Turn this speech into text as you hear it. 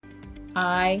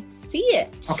I see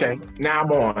it. Okay, now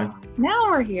I'm on. Now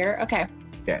we're here. Okay.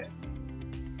 Yes.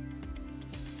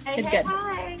 Hey, Good.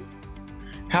 hi.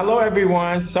 Hello,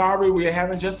 everyone. Sorry, we're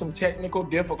having just some technical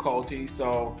difficulties,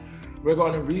 so we're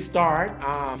going to restart.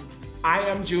 I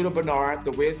am Judah Bernard,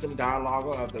 the Wisdom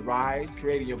Dialoguer of the Rise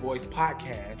Creating Your Voice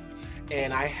podcast,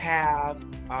 and I have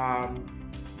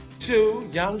two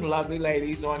young, lovely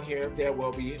ladies on here that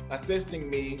will be assisting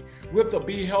me with the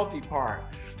Be Healthy part.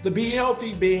 The Be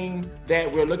Healthy being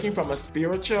that we're looking from a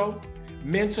spiritual,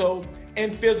 mental,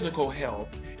 and physical health.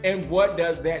 And what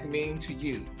does that mean to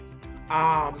you?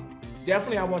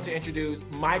 Definitely, I want to introduce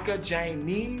Micah Jane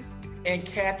Nees and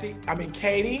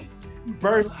Katie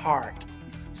Berthart.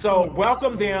 So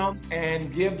welcome them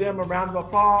and give them a round of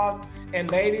applause. And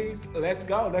ladies, let's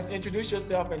go. Let's introduce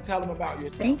yourself and tell them about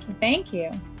yourself. Thank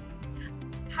you.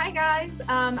 Hi, guys.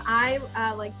 I,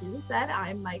 like Judah said,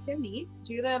 I'm Micah Nees.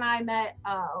 Judah and I met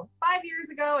 5 years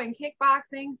ago in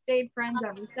kickboxing, stayed friends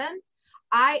ever since.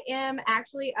 I am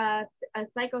actually a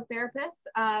psychotherapist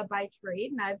by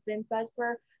trade, and I've been such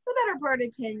for the better part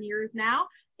of 10 years now.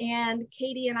 And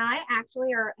Katie and I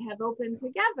actually have opened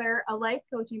together a life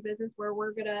coaching business where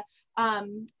we're gonna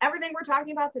everything we're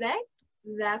talking about today,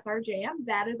 that's our jam.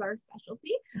 That is our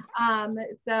specialty.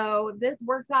 So this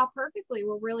works out perfectly.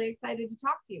 We're really excited to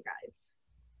talk to you guys.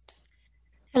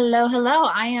 Hello.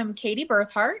 I am Katie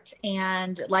Berthart,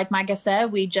 and like Micah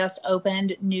said, we just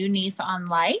opened New Niece on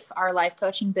Life, our life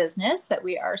coaching business that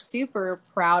we are super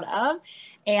proud of.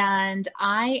 And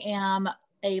I am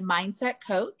a mindset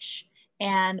coach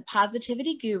and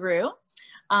positivity guru.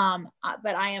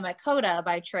 But I am a CODA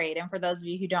by trade. And for those of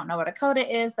you who don't know what a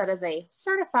CODA is, that is a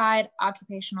certified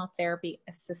occupational therapy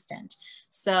assistant.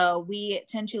 So we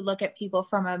tend to look at people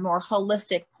from a more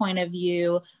holistic point of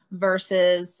view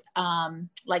versus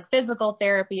like physical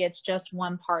therapy. It's just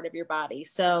one part of your body.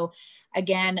 So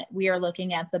again, we are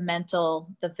looking at the mental,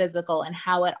 the physical, and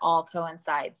how it all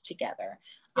coincides together.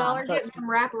 Y'all are getting some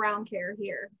wraparound care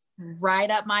here. Right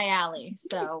up my alley.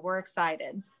 So we're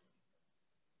excited.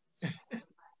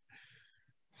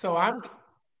 So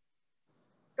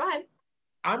Go ahead.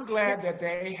 I'm glad that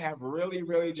they have really,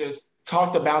 really just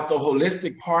talked about the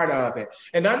holistic part of it.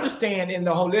 And understand in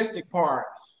the holistic part,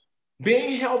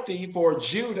 being healthy for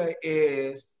Judah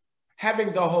is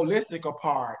having the holistic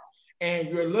part. And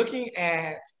you're looking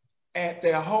at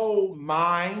the whole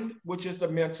mind, which is the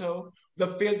mental, the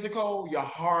physical, your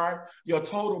heart, your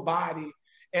total body,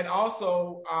 and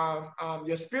also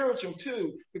your spiritual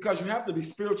too, because you have to be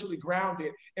spiritually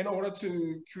grounded in order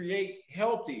to create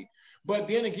healthy. But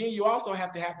then again, you also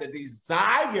have to have the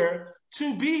desire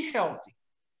to be healthy.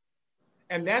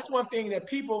 And that's one thing that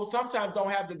people sometimes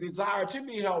don't have the desire to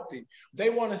be healthy. They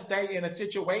want to stay in a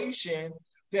situation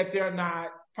that they're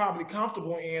not probably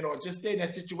comfortable in, or just stay in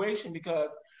that situation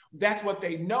because that's what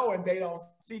they know, and they don't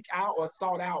seek out or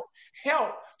sought out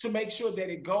help to make sure that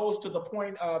it goes to the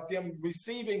point of them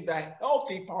receiving the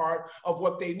healthy part of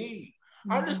what they need.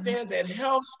 Mm-hmm. Understand that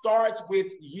health starts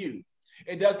with you.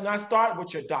 It does not start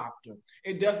with your doctor.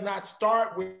 It does not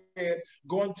start with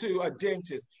going to a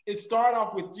dentist. It starts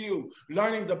off with you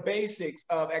learning the basics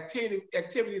of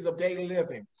activities of daily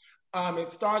living.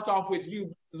 It starts off with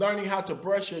you learning how to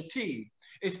brush your teeth.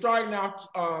 It's starting out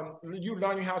you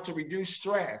learning how to reduce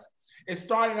stress. It's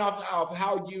starting off of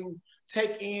how you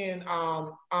take in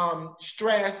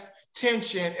stress,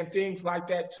 tension, and things like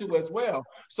that too as well.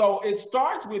 So it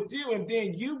starts with you, and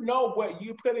then you know what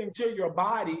you put into your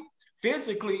body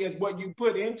physically is what you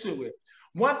put into it.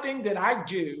 One thing that I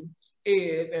do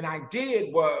is, and I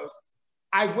did was,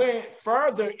 I went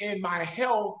further in my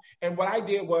health, and what I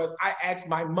did was I asked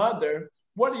my mother,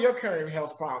 what are your current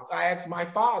health problems? I asked my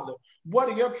father, what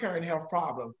are your current health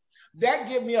problems? That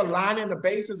gave me a line in the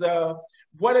basis of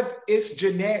what if it's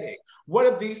genetic? What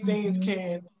if these things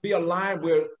can be aligned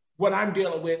with what I'm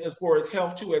dealing with as far as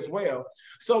health too as well?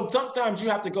 So sometimes you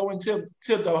have to go into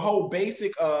the whole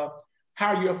basic of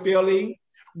how you're feeling,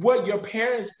 what your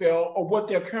parents feel, or what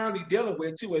they're currently dealing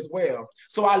with too as well.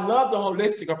 So I love the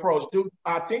holistic approach.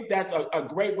 I think that's a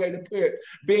great way to put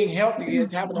being healthy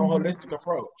is having a holistic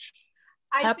approach.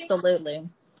 Absolutely.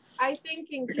 I think,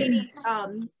 and Katie, I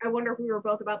wonder if we were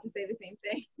both about to say the same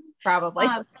thing. Probably.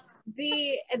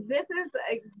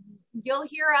 You'll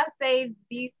hear us say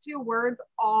these two words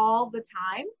all the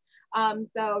time.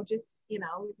 So just,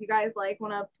 if you guys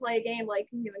want to play a game,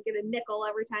 get a nickel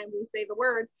every time we say the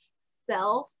word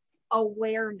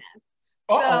self-awareness.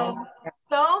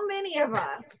 So many of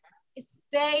us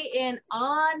stay in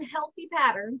unhealthy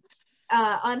patterns,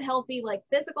 unhealthy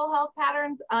physical health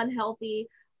patterns, unhealthy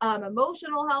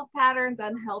emotional health patterns,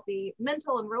 unhealthy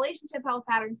mental and relationship health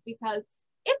patterns, because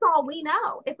it's all we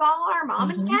know. It's all our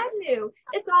mom and dad knew.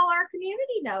 It's all our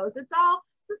community knows. It's all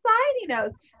society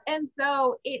knows. And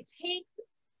so it takes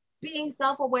being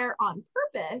self-aware on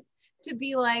purpose to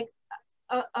be like,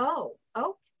 oh,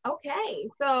 okay.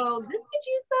 So this could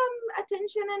use some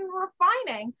attention and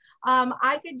refining.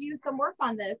 I could use some work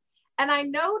on this. And I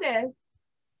noticed,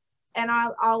 and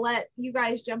I'll let you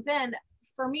guys jump in,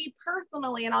 for me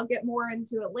personally, and I'll get more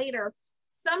into it later,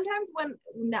 sometimes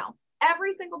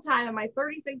every single time in my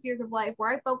 36 years of life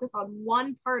where I focus on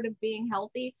one part of being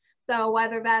healthy, so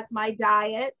whether that's my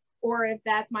diet or if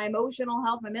that's my emotional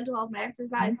health, my mental health, my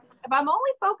exercise, if I'm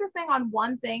only focusing on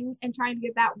one thing and trying to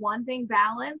get that one thing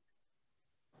balanced,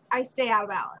 I stay out of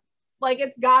balance. Like,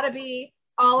 it's got to be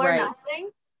all or nothing.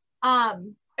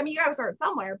 I mean, you got to start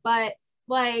somewhere, but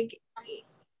like,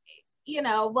 you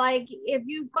know, like if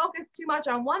you focus too much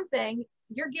on one thing,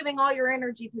 you're giving all your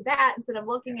energy to that instead of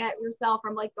looking at yourself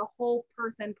from like the whole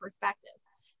person perspective.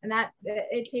 And that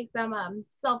it takes some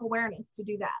self-awareness to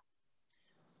do that.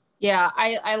 Yeah,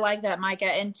 I like that, Micah.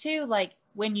 And two, like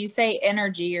when you say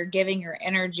energy, you're giving your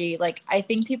energy. Like, I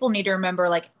think people need to remember,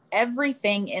 like,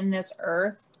 everything in this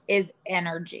earth is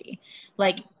energy.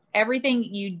 Like, everything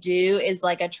you do is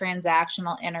like a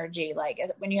transactional energy. Like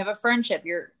when you have a friendship,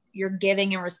 you're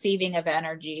giving and receiving of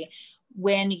energy.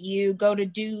 When you go to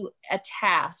do a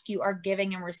task, you are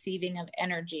giving and receiving of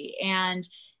energy. And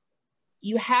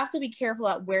you have to be careful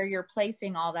at where you're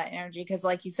placing all that energy, because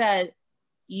like you said,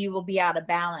 you will be out of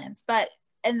balance. But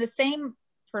in the same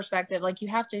perspective, like you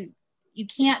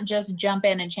can't just jump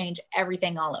in and change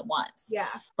everything all at once. Yeah.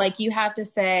 Like you have to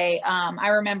say, I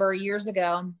remember years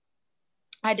ago,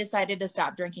 I decided to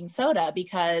stop drinking soda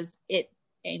because it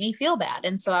made me feel bad.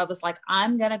 And so I was like,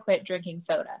 I'm going to quit drinking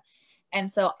soda. And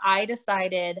so I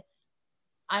decided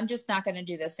I'm just not going to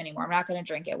do this anymore. I'm not going to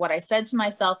drink it. What I said to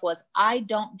myself was, I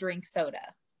don't drink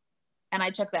soda. And I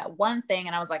took that one thing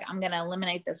and I was like, I'm going to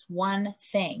eliminate this one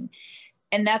thing.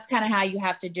 And that's kind of how you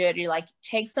have to do it. You like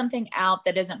take something out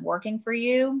that isn't working for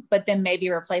you, but then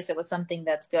maybe replace it with something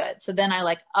that's good. So then I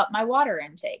like up my water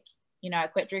intake. You know, I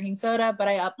quit drinking soda, but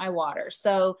I up my water.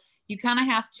 So you kind of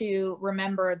have to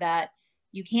remember that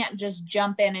you can't just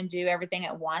jump in and do everything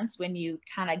at once. When you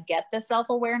kind of get the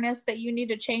self-awareness that you need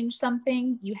to change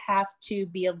something, you have to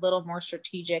be a little more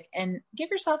strategic and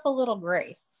give yourself a little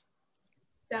grace.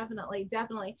 Definitely.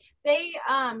 They,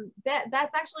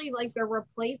 that's actually like the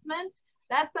replacement.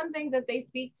 That's something that they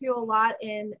speak to a lot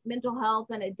in mental health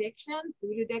and addiction,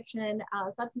 food addiction,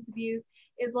 substance abuse,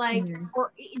 is like,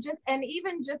 or just, and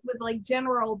even just with like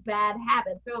general bad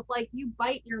habits. So if like you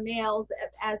bite your nails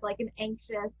as like an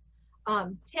anxious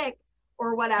tick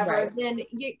or whatever, then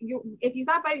you if you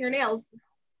stop biting your nails, you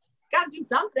got to do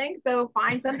something. So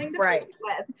find something to fix it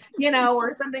with, you know,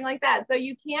 or something like that. So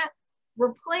you can't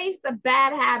replace a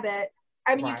bad habit.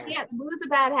 I mean, you can't lose a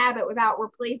bad habit without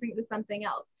replacing it with something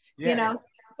else. Yes. You know,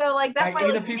 so like that's like why,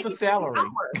 eating like, a piece of celery.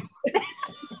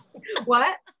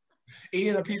 What?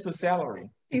 Eating a piece of celery.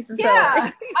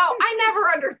 Yeah. Oh, I never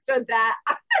understood that.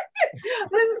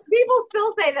 People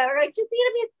still say that. They're like, just eat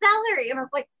a piece of celery, and I was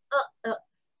like,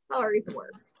 celery's the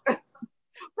word.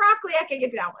 Broccoli I can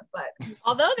get down with, but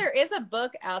although there is a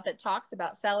book out that talks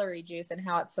about celery juice and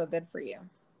how it's so good for you.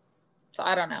 So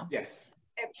I don't know. Yes.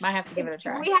 Might have to give it a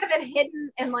try. We have it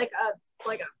hidden in like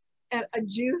a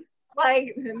juice,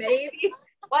 like maybe.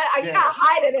 But you gotta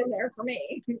hide it in there for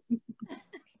me.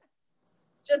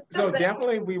 So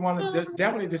definitely we want to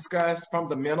definitely discuss from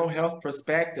the mental health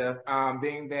perspective,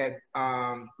 being that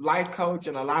life coach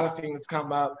and a lot of things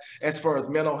come up as far as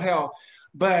mental health,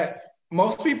 but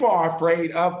most people are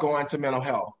afraid of going to mental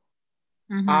health.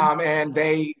 And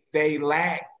they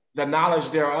lack the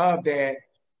knowledge thereof that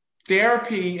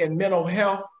therapy and mental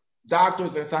health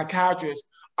doctors and psychiatrists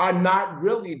are not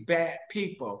really bad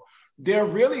people. They're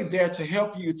really there to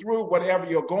help you through whatever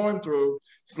you're going through.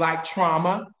 It's like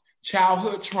trauma,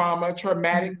 childhood trauma,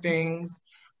 traumatic things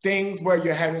where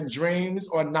you're having dreams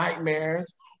or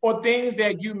nightmares, or things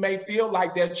that you may feel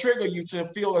like that trigger you to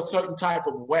feel a certain type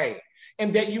of way,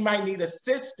 and that you might need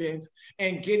assistance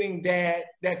in getting that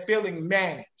feeling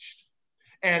managed.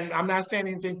 And I'm not saying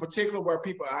anything particular where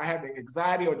people are having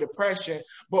anxiety or depression,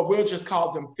 but we'll just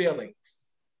call them feelings.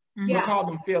 We'll call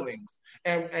them feelings.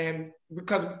 And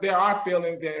because there are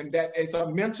feelings, and that it's a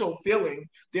mental feeling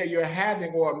that you're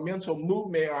having, or a mental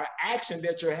movement or action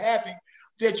that you're having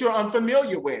that you're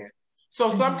unfamiliar with.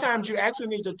 So sometimes you actually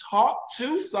need to talk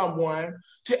to someone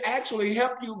to actually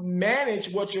help you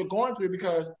manage what you're going through,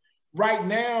 because right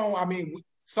now, I mean,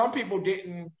 some people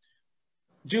didn't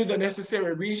do the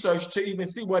necessary research to even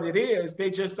see what it is. They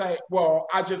just say, well,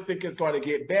 I just think it's going to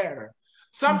get better.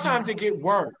 Sometimes it gets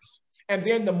worse. And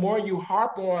then the more you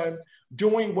harp on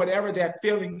doing whatever that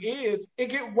feeling is, it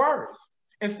gets worse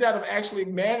instead of actually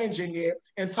managing it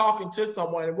and talking to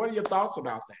someone. And what are your thoughts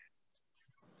about that?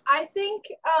 I think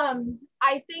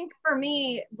for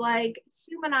me, like,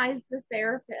 humanize the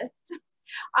therapist.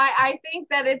 I think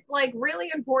that it's like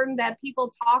really important that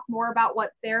people talk more about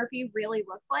what therapy really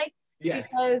looks like. Yes.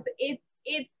 Because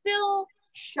it's still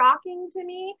shocking to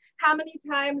me how many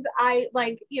times I,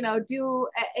 like, you know, do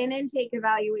an intake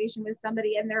evaluation with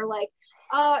somebody and they're like,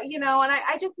 you know, and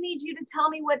I just need you to tell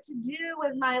me what to do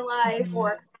with my life. Mm-hmm.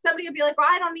 Or somebody will be like, well,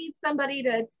 I don't need somebody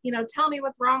to, you know, tell me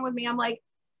what's wrong with me. I'm like,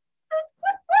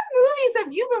 what movies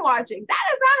have you been watching? That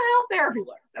is not how therapy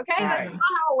works, okay? Right. That's not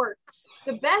how it works.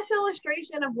 The best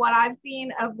illustration of what I've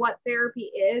seen of what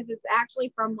therapy is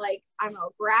actually from, like, I don't know,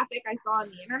 a graphic I saw on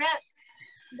the internet,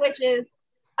 which is,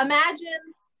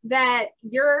 imagine that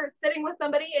you're sitting with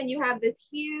somebody and you have this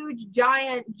huge,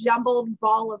 giant, jumbled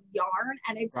ball of yarn,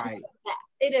 and it's right. Just a mess.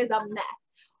 It is a mess.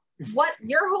 What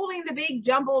you're holding, the big,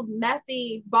 jumbled,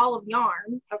 messy ball of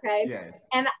yarn, okay? Yes.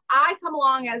 And I come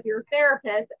along as your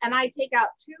therapist and I take out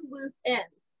 2 loose ends,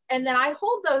 and then I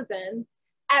hold those ends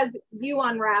as you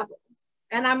unravel.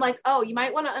 And I'm like, oh, you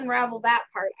might want to unravel that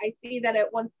part. I see that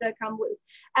it wants to come loose.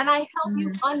 And I help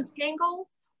you untangle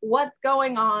what's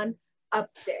going on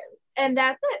upstairs. And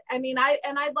that's it. I mean,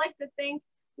 I'd like to think,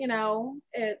 you know,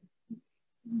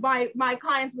 my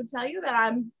clients would tell you that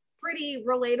I'm pretty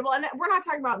relatable. And we're not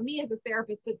talking about me as a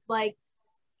therapist, but like,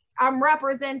 I'm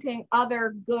representing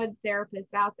other good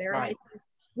therapists out there. Right. And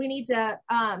we need to,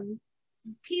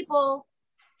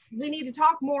 we need to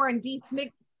talk more and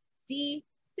destigmatize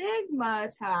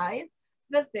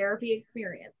the therapy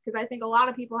experience, because I think a lot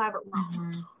of people have it wrong.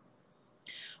 Mm-hmm.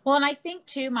 Well, and I think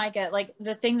too, Micah, like,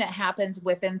 the thing that happens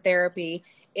within therapy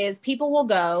is people will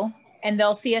go and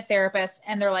they'll see a therapist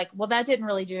and they're like, well, that didn't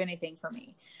really do anything for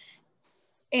me.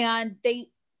 And they're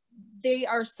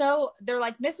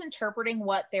like misinterpreting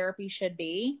what therapy should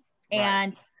be.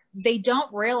 And they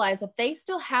don't realize that they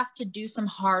still have to do some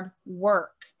hard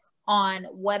work on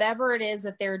whatever it is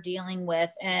that they're dealing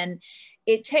with. And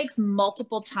it takes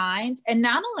multiple times. And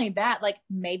not only that, like,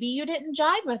 maybe you didn't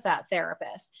jive with that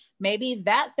therapist. Maybe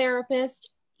that therapist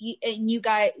and you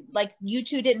guys, like, you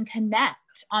two didn't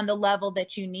connect on the level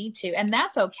that you need to. And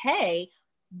that's okay.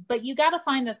 But you got to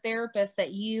find the therapist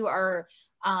that you are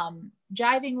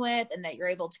jiving with and that you're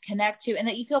able to connect to and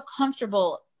that you feel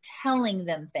comfortable telling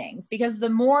them things, because the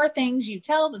more things you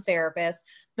tell the therapist,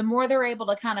 the more they're able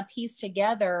to kind of piece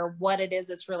together what it is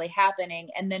that's really happening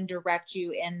and then direct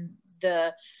you in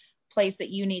the place that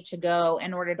you need to go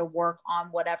in order to work on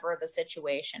whatever the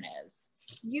situation is.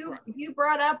 You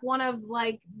brought up one of,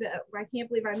 like, I can't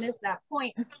believe I missed that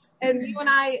point. And you and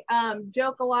I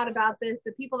joke a lot about this,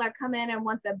 the people that come in and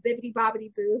want the bibbity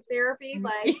bobbity boo therapy,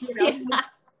 like, you know,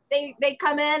 they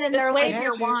come in and they're like,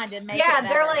 your wand and make it better.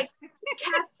 They're like,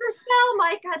 cast your spell,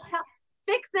 Micah,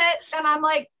 fix it. And I'm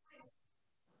like,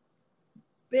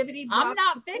 bibbity bobbity, I'm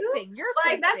not fixing, you're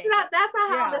like, fixing. That's not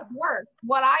how this works.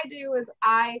 What I do is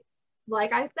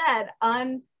like I said,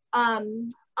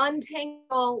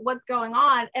 untangle what's going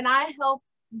on, and I help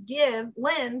give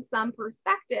Lynn some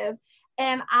perspective,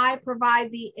 and I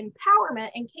provide the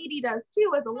empowerment, and Katie does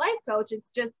too as a life coach. It's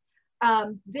just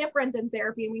different than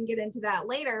therapy, and we can get into that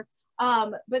later.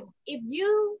 But if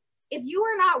you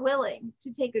are not willing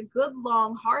to take a good,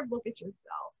 long, hard look at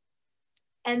yourself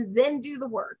and then do the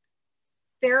work,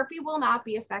 therapy will not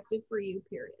be effective for you,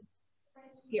 period.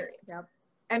 Yep.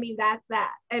 I mean, that's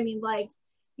that. I mean, like,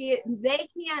 they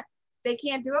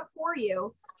can't do it for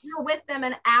you. You're with them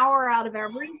an hour out of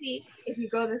every week if you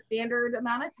go the standard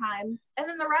amount of time, and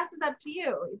then the rest is up to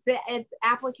you. It's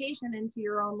application into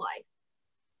your own life.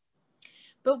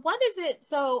 But what is it?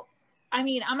 So, I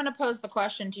mean, I'm going to pose the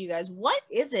question to you guys. What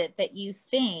is it that you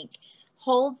think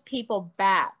holds people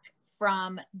back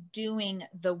from doing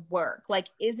the work? Like,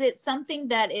 is it something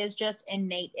that is just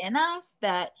innate in us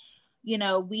that, you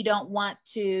know, we don't want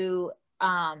to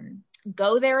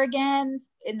go there again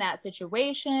in that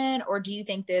situation? Or do you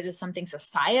think that it is something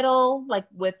societal, like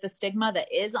with the stigma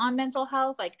that is on mental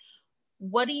health? Like,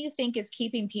 what do you think is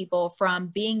keeping people from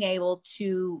being able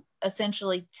to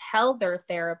essentially tell their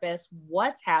therapist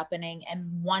what's happening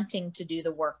and wanting to do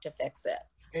the work to fix it?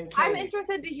 I'm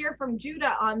interested to hear from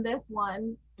Judah on this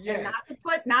one. Yes.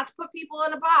 Not to put people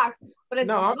in a box, but it's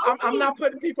I'm not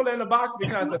putting people in a box,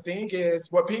 because the thing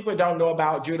is, what people don't know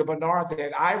about Judah Bernard,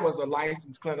 that I was a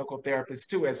licensed clinical therapist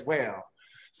too as well.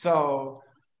 So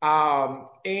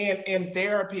in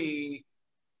therapy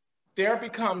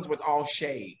comes with all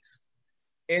shades.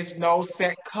 It's no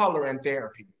set color in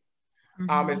therapy.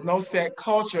 It's no set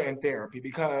culture in therapy,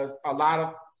 because a lot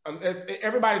of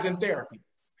everybody's in therapy.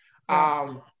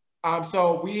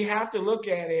 So we have to look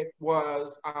at it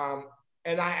was,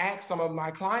 and I asked some of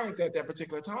my clients at that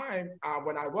particular time,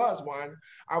 when I was one,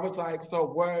 I was like, so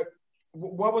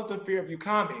what was the fear of you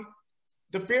coming?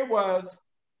 The fear was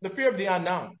the fear of the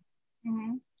unknown,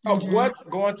 of what's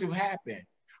going to happen.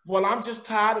 Well, I'm just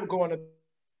tired of going to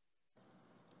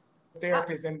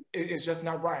therapist and it's just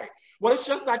not right. Well, it's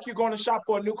just like you're going to shop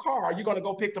for a new car. Are you going to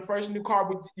go pick the first new car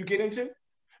you get into?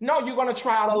 No, you're going to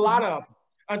try out a lot of them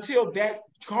until that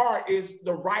car is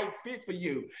the right fit for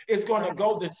you. It's going to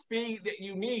go the speed that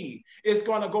you need. It's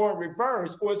going to go in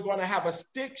reverse, or it's going to have a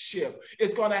stick shift.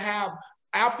 It's going to have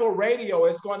Apple radio.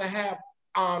 It's going to have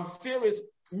Sirius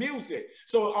music.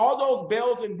 So all those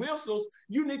bells and whistles,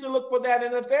 you need to look for that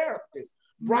in a therapist.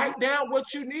 Write down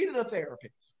what you need in a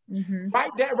therapist. Write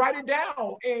it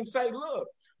down and say, look,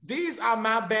 these are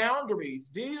my boundaries.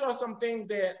 These are some things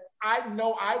that I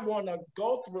know I want to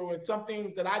go through and some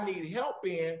things that I need help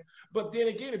in. But then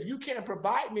again, if you can't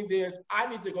provide me this, I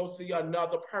need to go see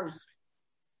another person.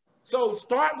 So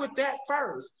start with that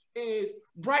first, is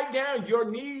write down your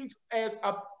needs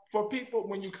for people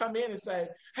when you come in and say,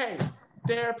 hey,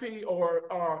 therapy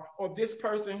or this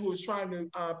person who's trying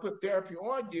to put therapy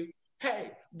on you,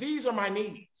 hey, these are my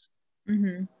needs.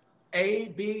 A,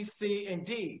 B, C, and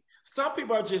D. Some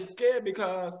people are just scared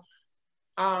because,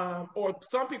 or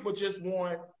some people just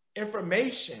want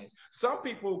information. Some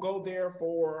people go there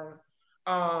for,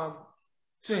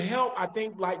 to help. I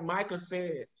think like Micah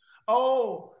said,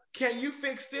 oh, can you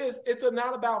fix this? It's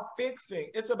not about fixing.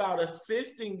 It's about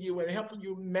assisting you and helping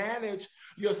you manage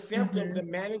your symptoms and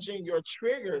managing your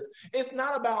triggers. It's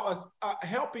not about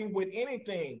helping with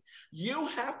anything. You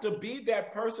have to be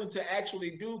that person to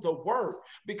actually do the work,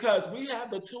 because we have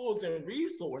the tools and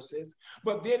resources.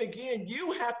 But then again,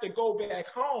 you have to go back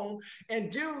home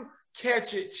and do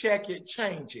catch it, check it,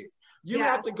 change it. You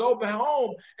have to go back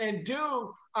home and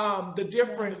do the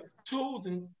different tools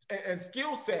and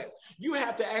skill set. You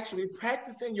have to actually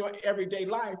practice in your everyday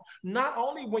life, not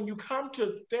only when you come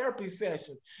to therapy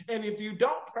sessions. And if you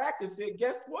don't practice it,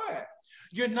 guess what?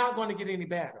 You're not going to get any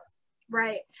better.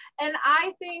 Right. And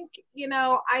I think,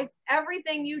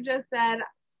 everything you just said,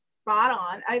 spot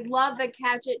on. I love the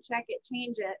catch it, check it,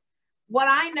 change it. What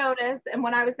I noticed, and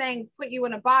when I was saying put you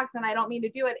in a box, and I don't mean to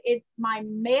do it, it's my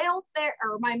male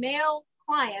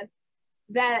clients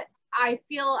that I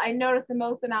feel I notice the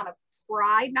most amount of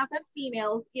pride. Not that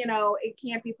females, it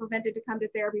can't be prevented to come to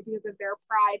therapy because of their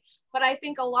pride, but I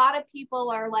think a lot of people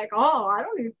are like, oh, I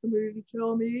don't need somebody to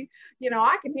tell me,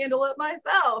 I can handle it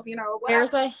myself, whatever.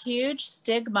 There's a huge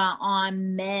stigma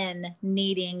on men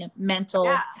needing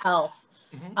mental health,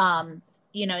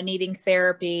 needing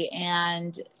therapy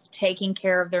and taking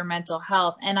care of their mental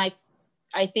health. And I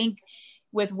think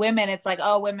with women, it's like,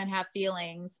 oh, women have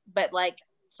feelings, but like,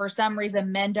 for some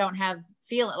reason, men don't have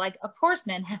feeling. Like, of course,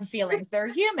 men have feelings. They're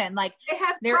human. Like,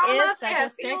 there is such a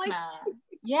stigma.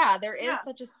 Yeah, there is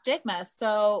such a stigma.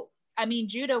 So, I mean,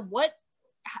 Judah,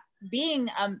 being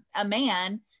a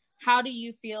man, how do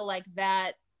you feel like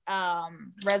that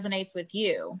resonates with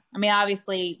you? I mean,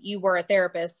 obviously, you were a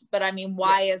therapist, but I mean,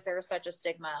 why is there such a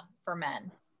stigma for men?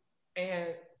 And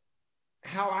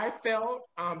how I felt,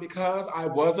 because I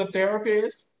was a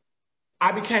therapist,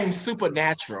 I became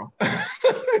supernatural.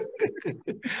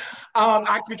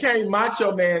 I became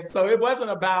macho man. So it wasn't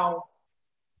about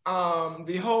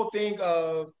the whole thing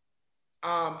of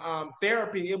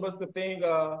therapy. It was the thing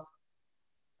of,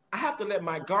 I have to let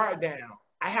my guard down.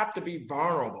 I have to be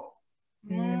vulnerable.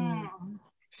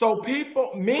 So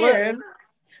men,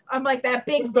 I'm like that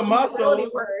big the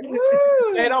muscles word.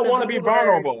 They don't want to be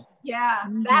vulnerable. Yeah,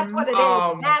 that's what it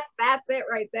is. That's it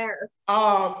right there.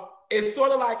 It's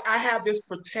sort of like I have this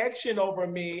protection over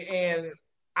me, and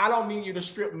I don't need you to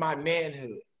strip my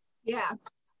manhood. Yeah.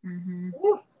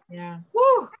 Yeah.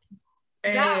 Woo.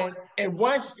 And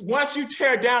once you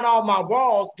tear down all my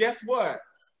walls, guess what?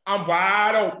 I'm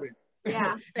wide open.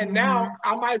 Yeah. And now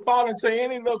I might fall into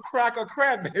any little crack or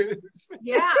crevice.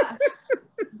 Yeah.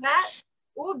 That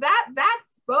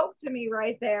spoke to me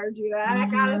right there, Judah. I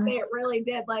gotta say, it really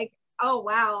did. Like, oh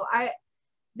wow.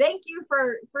 Thank you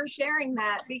for sharing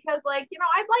that, because I'd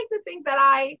like to think that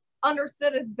I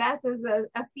understood as best as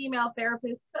a female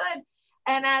therapist could,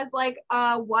 and as like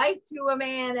a wife to a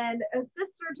man and a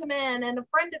sister to men and a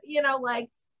friend of,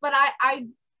 but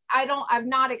I've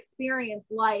not experienced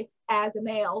life as a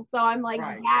male. So I'm like,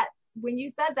 that when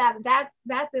you said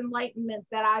that's enlightenment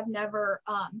that I've never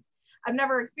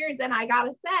experienced. And I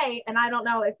gotta say, and I don't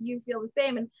know if you feel the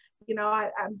same, and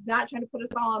I'm not trying to put us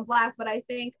all on blast, but I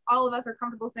think all of us are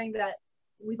comfortable saying that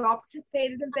we've all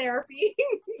participated in therapy,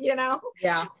 you know?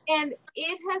 Yeah. And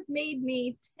it has made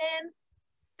me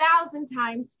 10,000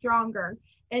 times stronger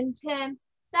and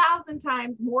 10,000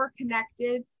 times more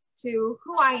connected to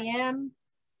who I am,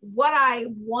 what I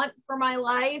want for my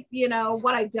life, you know,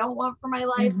 what I don't want for my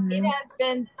life. Mm-hmm. It has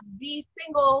been the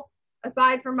single,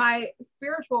 aside from my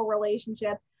spiritual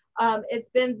relationship, it's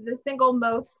been the single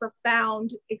most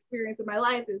profound experience of my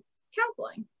life is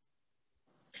counseling.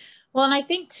 Well, and I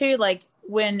think too, like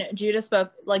when Judah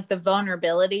spoke, like the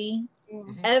vulnerability,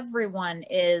 everyone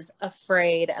is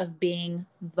afraid of being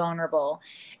vulnerable.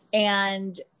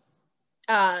 And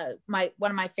one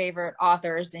of my favorite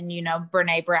authors, and you know,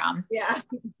 Brene Brown,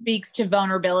 speaks to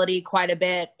vulnerability quite a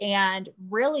bit. And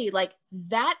really, like,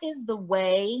 that is the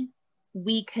way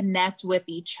we connect with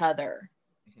each other,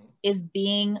 is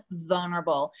being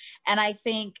vulnerable. And I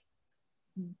think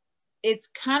it's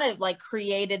kind of like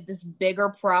created this bigger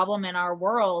problem in our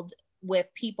world with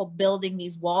people building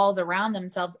these walls around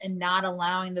themselves and not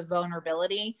allowing the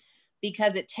vulnerability,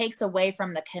 because it takes away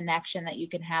from the connection that you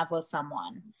can have with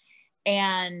someone.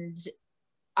 And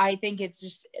I think it's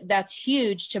just, that's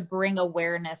huge to bring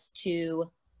awareness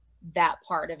to that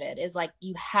part of it, is like,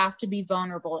 you have to be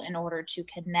vulnerable in order to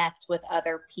connect with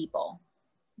other people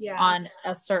on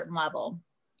a certain level.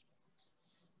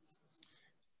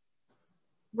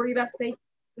 Were you about to say?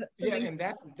 Yeah, and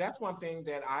that's one thing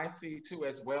that I see too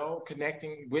as well,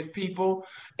 connecting with people.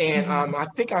 And I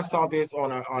think I saw this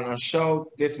on a show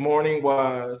this morning,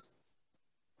 was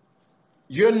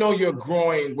you know you're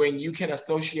growing when you can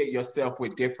associate yourself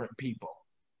with different people.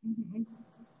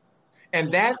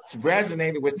 And that's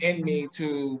resonated within me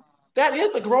too. That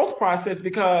is a growth process,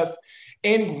 because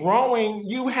in growing,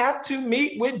 you have to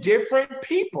meet with different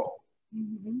people.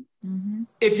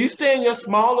 If you stay in your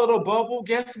small little bubble,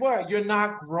 guess what? You're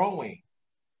not growing.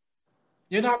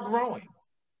 You're not growing.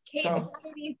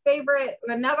 Katie's favorite,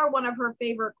 another one of her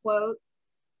favorite quotes.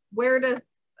 Where does,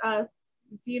 do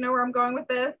you know where I'm going with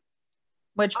this?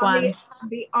 Which one?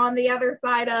 On the other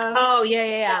side of. Oh,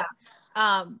 yeah.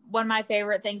 One of my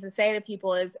favorite things to say to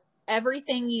people is,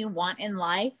 everything you want in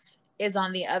life is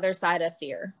on the other side of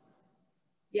fear.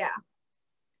 Yeah.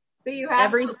 So you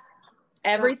have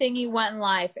everything you want in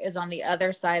life is on the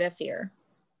other side of fear.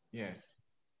 Yes.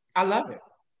 I love it.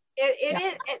 It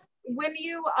is when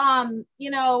you you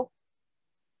know,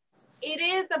 it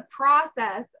is a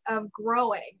process of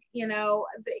growing. You know,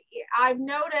 I've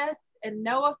noticed, and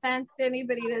no offense to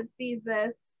anybody that sees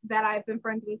this, that I've been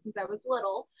friends with since I was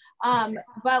little,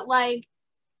 but like,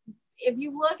 if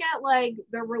you look at like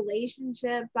the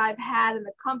relationships I've had in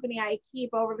the company I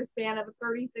keep over the span of a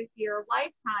 36-year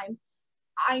lifetime,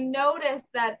 I noticed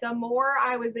that the more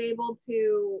I was able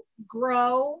to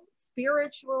grow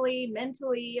spiritually,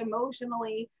 mentally,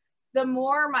 emotionally, the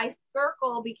more my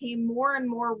circle became more and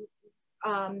more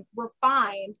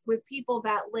refined with people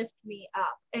that lift me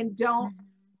up and don't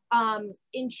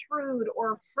intrude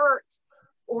or hurt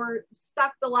or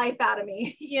suck the life out of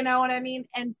me. You know what I mean?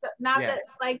 And so, not that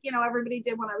like, you know, everybody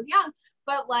did when I was young,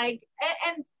 but like,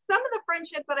 and some of the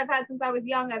friendships that I've had since I was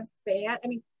young, I've spanned. I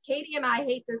mean, Katie and I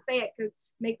hate to say it because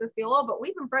it makes us feel old, but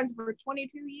we've been friends for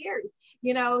 22 years,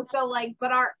 you know? So like,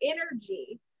 but our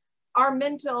energy, our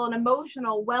mental and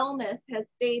emotional wellness has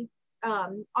stayed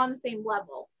on the same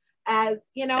level as,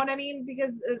 you know what I mean?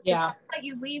 Because the people that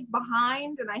you leave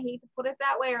behind, and I hate to put it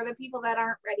that way, are the people that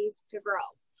aren't ready to grow.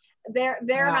 They're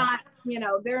not, you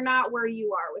know, they're not where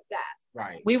you are with that.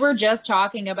 Right. We were just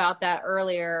talking about that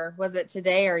earlier. Was it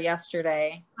today or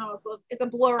yesterday? Oh, it's a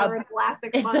blur.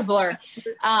 It's a blur.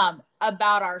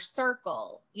 About our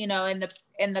circle, you know,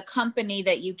 in the company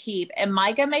that you keep. And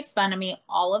Micah makes fun of me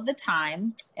all of the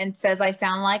time and says I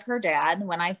sound like her dad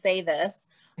when I say this.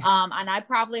 And I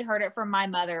probably heard it from my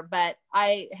mother, but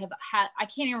I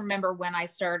can't even remember when I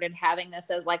started having this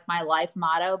as like my life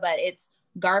motto, but it's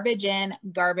garbage in,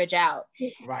 garbage out.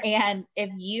 Right. And if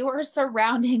you are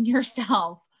surrounding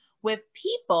yourself with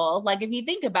people, like if you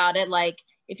think about it, like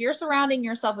if you're surrounding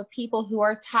yourself with people who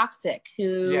are toxic,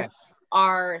 who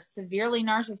are severely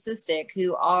narcissistic,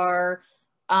 who are,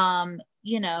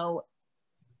 you know,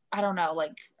 I don't know,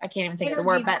 like I can't even think of the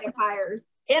word, but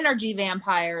energy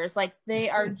vampires, like they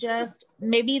are just,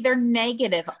 maybe they're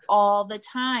negative all the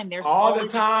time. There's all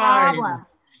always the time. a problem.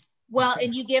 Well,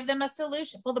 and you give them a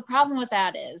solution. Well, the problem with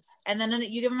that is, and then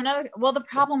you give them another. Well, the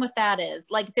problem with that is,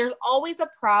 like, there's always a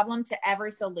problem to every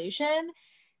solution.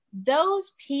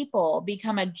 Those people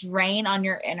become a drain on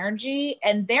your energy,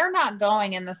 and they're not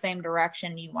going in the same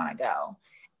direction you want to go.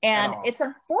 And it's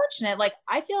unfortunate. Like,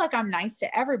 I feel like I'm nice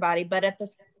to everybody, but at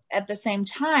the same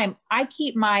time, I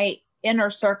keep my inner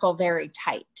circle very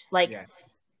tight. Like,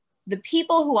 the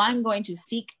people who I'm going to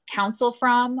seek counsel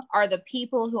from are the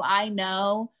people who I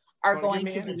know are going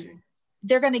to be,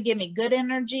 they're going to give me good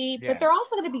energy, but they're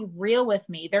also going to be real with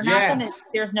me. They're not going to,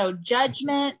 there's no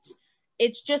judgment.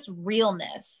 It's just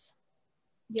realness.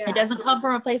 Yeah. It doesn't come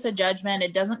from a place of judgment.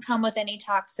 It doesn't come with any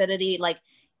toxicity. Like,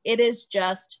 it is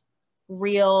just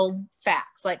real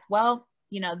facts. Like, well,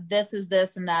 you know, this is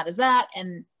this and that is that.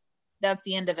 And that's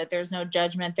the end of it. There's no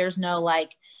judgment. There's no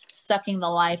like sucking the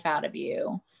life out of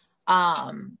you.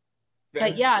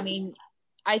 But yeah, I mean,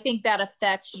 I think that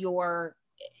affects your,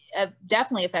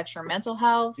 definitely affects your mental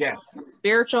health,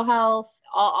 spiritual health,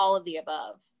 all of the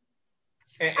above.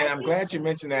 And I'm glad you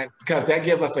mentioned that, because that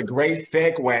gives us a great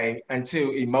segue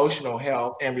into emotional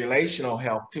health and relational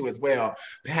health too, as well.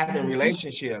 Having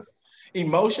relationships,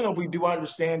 emotional, we do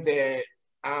understand that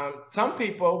some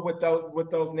people with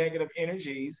those negative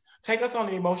energies take us on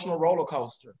the emotional roller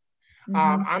coaster.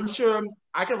 I'm sure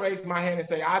I can raise my hand and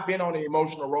say I've been on an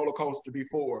emotional roller coaster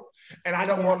before, and I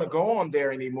don't want to go on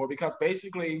there anymore, because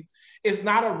basically it's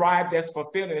not a ride that's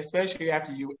fulfilling, especially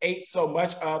after you ate so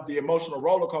much of the emotional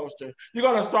roller coaster. You're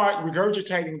going to start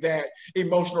regurgitating that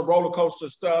emotional roller coaster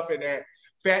stuff and that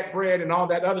fat bread and all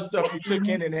that other stuff you took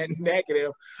in and that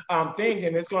negative thing,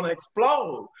 and it's going to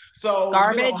explode. So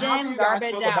garbage how do you guys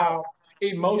feel about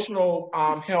emotional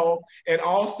health and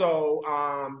also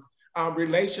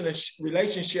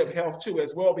relationship health too,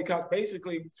 as well? Because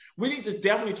basically we need to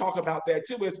definitely talk about that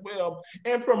too, as well,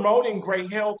 and promoting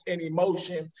great health and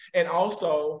emotion, and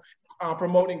also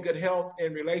promoting good health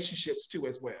and relationships too,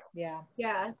 as well. Yeah,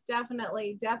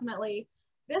 definitely.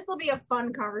 This will be a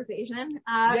fun conversation.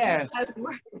 Yes.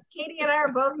 Katie and I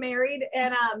are both married,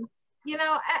 and you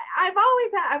know, I've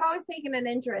always taken an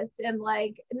interest in,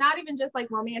 like, not even just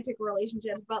like romantic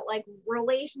relationships, but like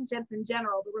relationships in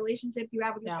general, the relationships you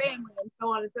have with your family and so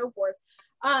on and so forth.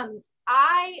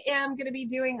 I am going to be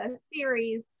doing a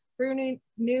series through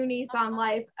New Niece on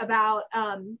Life about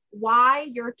why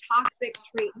your toxic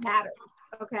trait matters.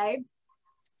 Okay.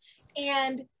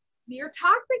 And your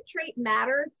toxic trait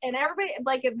matters, and everybody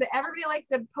likes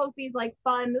to post these like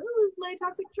fun, "This is my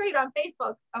toxic trait" on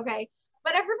Facebook. Okay.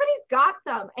 But everybody's got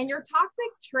them, and your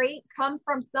toxic trait comes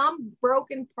from some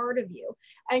broken part of you,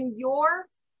 and your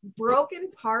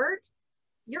broken part,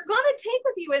 you're going to take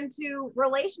with you into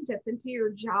relationships, into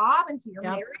your job, into your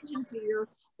marriage, into your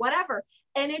whatever.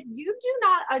 And if you do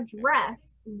not address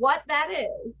what that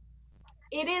is,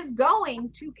 it is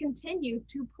going to continue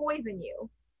to poison you.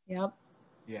 Yep.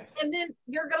 Yes. And then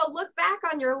you're going to look back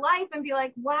on your life and be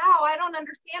like, wow, I don't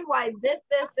understand why this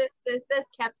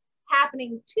kept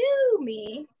happening to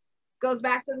me. Goes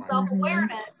back to the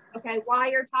self-awareness. Okay, why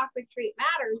your toxic trait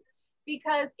matters,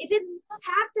 because it didn't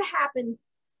have to happen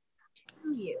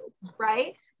to you,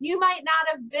 right? You might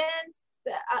not have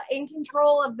been in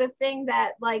control of the thing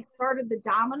that like started the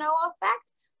domino effect,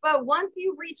 but once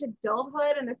you reach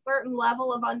adulthood and a certain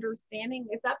level of understanding,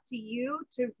 it's up to you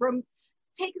to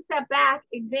take a step back,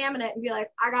 examine it, and be like,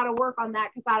 I got to work on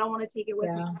that, because I don't want to take it with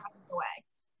me away.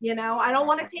 You know, I don't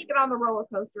want to take it on the roller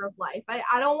coaster of life.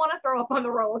 I don't want to throw up on the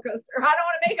roller coaster. I don't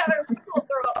want to make other people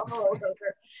throw up on the roller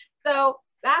coaster. So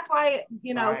that's why,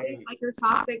 you know, things like your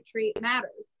toxic trait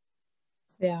matters.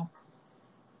 Yeah.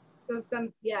 So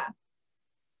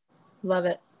Love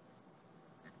it.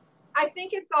 I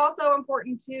think it's also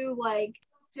important to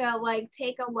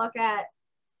take a look at,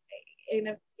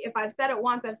 and if I've said it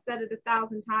once, I've said it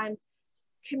 1,000 times,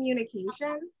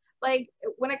 communication. Like,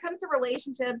 when it comes to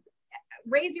relationships,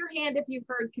 raise your hand if you've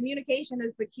heard communication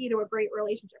is the key to a great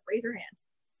relationship. Raise your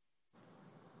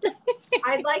hand.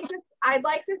 I'd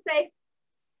like to say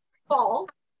false.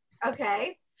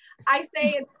 Okay. I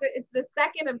say it's the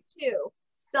second of two,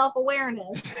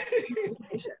 self-awareness.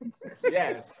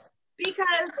 Yes.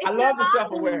 Because I love the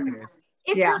self-awareness.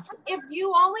 If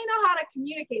you only know how to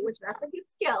communicate, which that's a good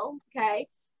skill, okay,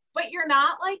 but you're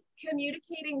not like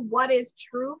communicating what is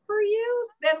true for you,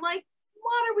 then like,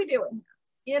 what are we doing here?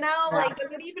 You know, like,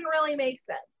 does it even really make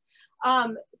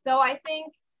sense? So I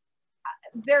think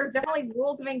there's definitely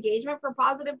rules of engagement for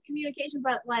positive communication,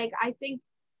 but like, I think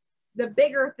the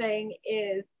bigger thing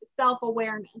is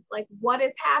self-awareness. Like, what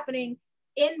is happening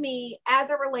in me as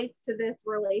it relates to this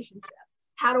relationship?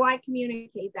 How do I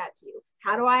communicate that to you?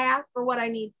 How do I ask for what I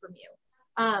need from you?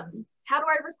 How do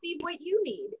I receive what you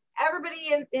need?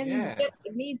 Everybody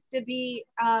it needs to be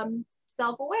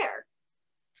self-aware.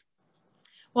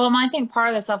 Well, I think part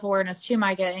of the self-awareness too,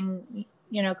 Micah, and,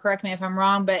 you know, correct me if I'm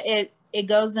wrong, but it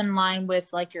goes in line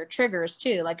with like your triggers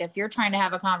too. Like, if you're trying to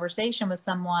have a conversation with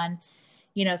someone,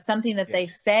 you know, something that they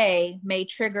say may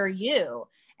trigger you.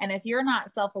 And if you're not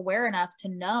self-aware enough to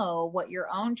know what your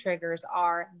own triggers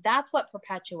are, that's what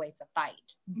perpetuates a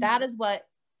fight. That is what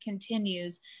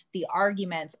continues the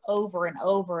arguments over and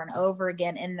over and over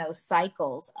again in those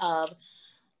cycles of,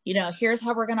 you know, here's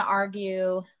how we're going to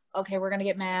argue. Okay, we're going to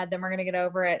get mad, then we're going to get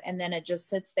over it. And then it just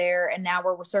sits there. And now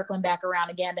we're circling back around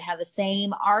again to have the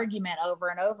same argument over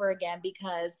and over again,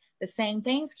 because the same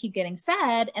things keep getting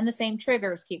said and the same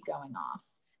triggers keep going off.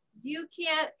 You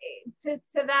can't, to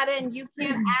that end, you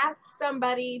can't ask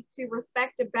somebody to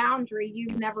respect a boundary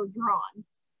you've never drawn.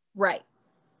 Right.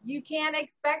 You can't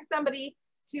expect somebody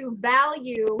to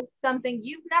value something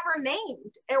you've never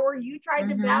named, or you tried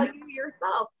to value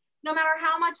yourself. No matter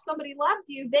how much somebody loves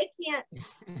you, they can't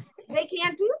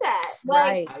do that. Like,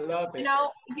 right. I love it. You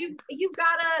know, you've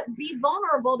got to be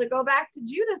vulnerable. To go back to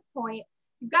Judith's point,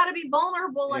 you've got to be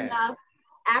vulnerable enough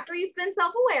after you've been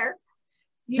self-aware.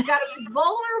 You've got to be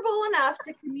vulnerable enough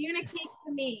to communicate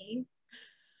to me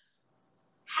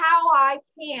how I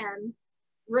can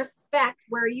respect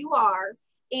where you are.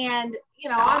 And, you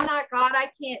know, I'm not God, I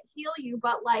can't heal you,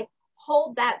 but like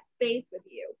hold that space with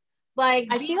you. Like,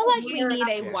 I feel like we need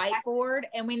a whiteboard,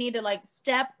 and we need to like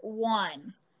step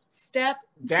one, step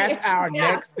That's two. our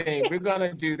next thing. We're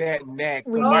gonna do that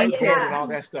next. We The need whiteboard to. and all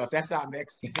that stuff. That's our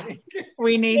next thing.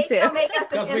 We need to.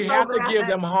 Because we have to give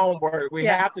them homework. We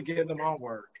have to give them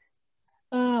homework.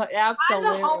 Oh, absolutely.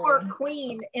 I'm the homework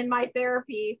queen in my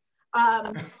therapy,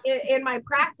 in my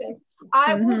practice.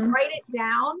 I will write it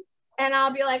down, and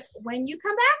I'll be like, when you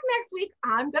come back next week,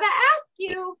 I'm gonna ask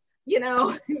you, you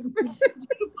know,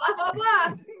 blah blah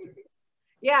blah.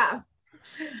 Yeah,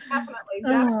 definitely.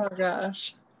 Oh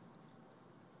gosh.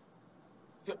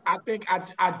 So I think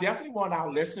I definitely want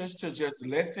our listeners to just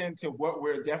listen to what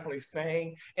we're definitely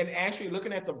saying, and actually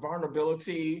looking at the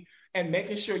vulnerability and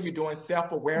making sure you're doing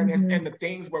self-awareness and the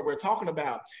things what we're talking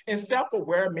about. And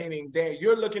self-aware meaning that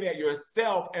you're looking at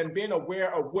yourself and being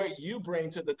aware of what you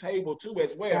bring to the table too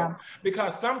as well. Yeah.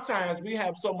 Because sometimes we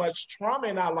have so much trauma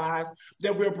in our lives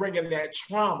that we're bringing that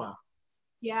trauma.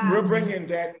 Yeah. We're bringing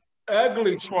that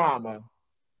ugly trauma,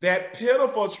 that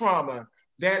pitiful trauma,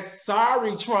 that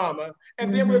sorry trauma,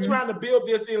 and then we're trying to build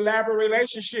this elaborate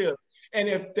relationship. And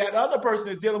if that other person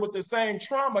is dealing with the same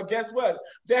trauma, guess what?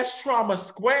 That's trauma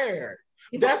squared.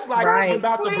 That's like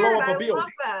about to blow up a building.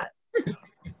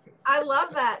 I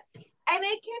love that. And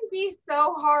it can be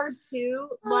so hard too,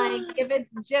 like if it's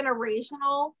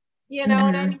generational, you know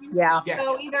what I mean? Yeah.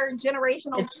 So either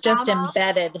generational it's trauma, just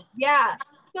embedded. Yeah.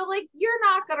 So like you're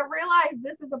not going to realize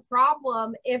this is a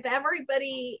problem if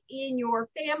everybody in your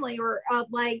family or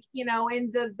like, you know,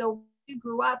 in the you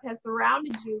grew up has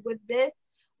surrounded you with this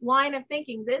line of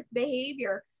thinking, this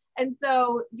behavior. And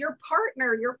so your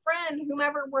partner, your friend,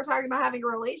 whomever we're talking about having a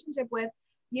relationship with,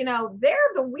 you know, they're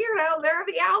the weirdo, they're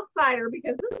the outsider,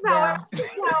 because this is how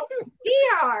we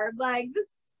are. Like this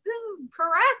is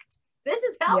correct. This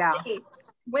is healthy.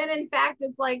 When in fact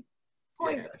it's like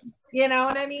poison. You know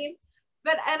what I mean?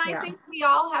 But, and I think we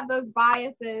all have those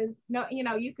biases. No, you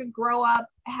know, you could grow up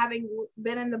having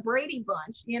been in the Brady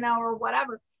Bunch, you know, or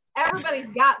whatever.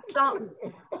 Everybody's got something.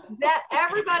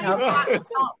 Everybody's got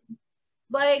something.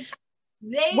 Like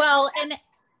they. Well, and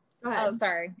oh,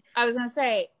 sorry. I was gonna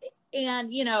say,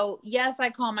 and you know, yes, I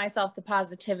call myself the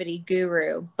positivity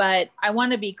guru, but I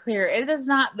want to be clear. It is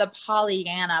not the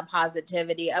Pollyanna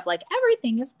positivity of like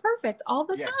everything is perfect all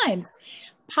the time.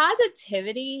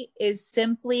 Positivity is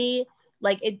simply.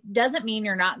 Like, it doesn't mean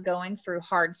you're not going through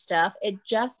hard stuff. It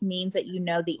just means that you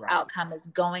know the outcome is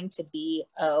going to be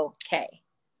okay.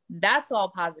 That's all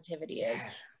positivity is.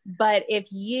 But if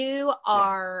you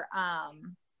are, I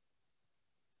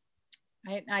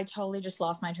totally just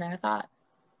lost my train of thought.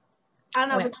 I don't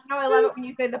know, but you know, I love it when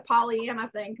you say the Pollyanna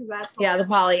thing, because that's the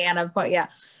Pollyanna point. Yeah.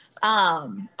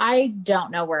 I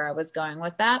don't know where I was going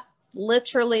with that.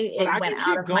 Literally, it went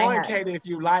out of my head. Katie, if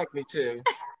you like me to.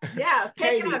 Yeah,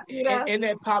 Katie, in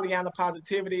that Pollyanna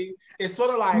positivity, it's sort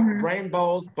of like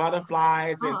rainbows,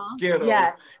 butterflies, and Skittles.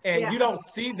 And you don't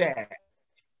see that.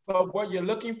 But what you're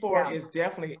looking for is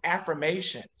definitely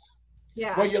affirmations.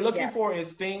 What you're looking for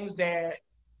is things that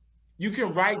you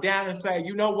can write down and say,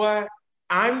 you know what?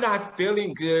 I'm not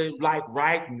feeling good like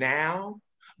right now,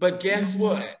 but guess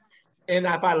what? And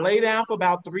if I lay down for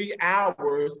about 3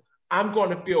 hours, I'm going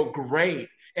to feel great.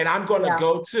 And I'm going to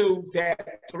go to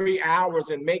that 3 hours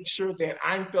and make sure that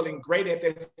I'm feeling great at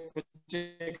this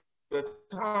particular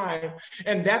time.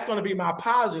 And that's going to be my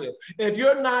positive. And if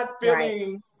you're not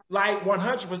feeling like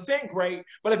 100% great,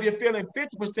 but if you're feeling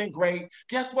 50% great,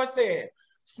 guess what then?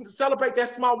 Celebrate that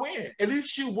small win. At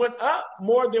least you went up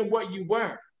more than what you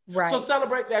were. Right. So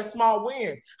celebrate that small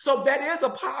win. So that is a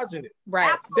positive.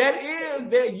 Right. That is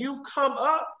that you've come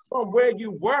up from where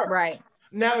you were. Right.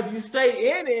 Now, if you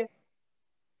stay in it,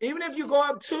 even if you go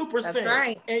up 2%, that's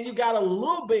right, and you got a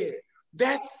little bit,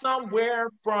 that's somewhere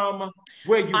from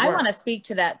where you were. I want to speak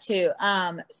to that too.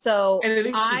 So and at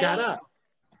least you got up.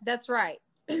 That's right.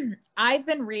 I've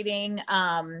been reading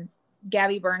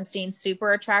Gabby Bernstein's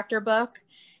Super Attractor book.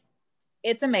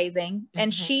 It's amazing.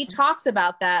 And she talks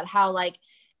about that, how like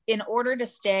in order to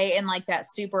stay in like that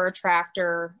super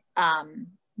attractor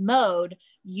mode,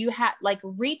 you have like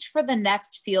reach for the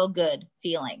next feel good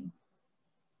feeling.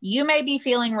 You may be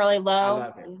feeling really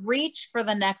low, reach for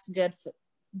the next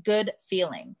good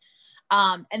feeling.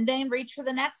 And then reach for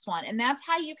the next one. And that's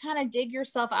how you kind of dig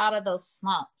yourself out of those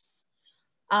slumps.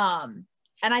 And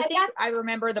I think I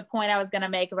remember the point I was going to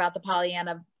make about the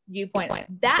Pollyanna viewpoint.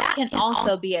 That can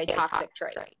also be a toxic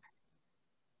trait.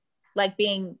 Like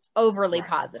being overly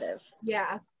positive.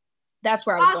 Yeah. That's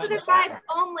where I was positive going. Vibes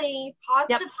only.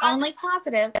 Positive vibes. Only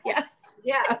positive. Yeah.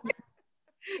 Yeah.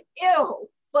 Ew.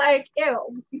 Like,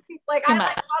 ew. Like, I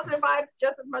like positive vibes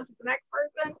just as much as the next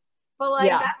person. But, like,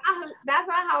 that's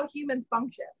not how humans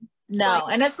function. No.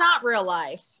 Like, and it's not real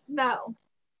life. No.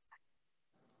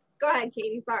 Go ahead,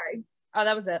 Katie. Sorry. Oh,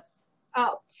 that was it.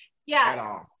 Oh, yeah. At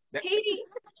all. Katie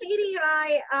and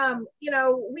I, you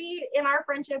know, we, in our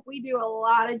friendship, we do a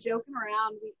lot of joking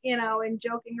around, you know, and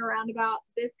joking around about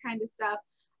this kind of stuff.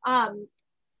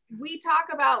 We talk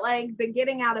about like the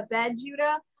getting out of bed,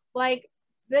 Judah, like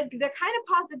the kind of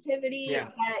positivity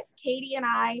that Katie and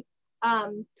I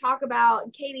talk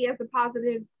about. Katie as a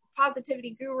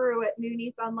positivity guru at New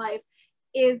Nissan Life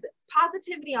is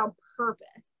positivity on purpose.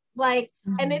 Like,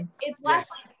 and it's less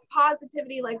like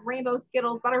positivity like rainbow,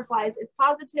 Skittles, butterflies. It's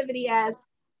positivity as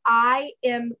I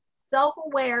am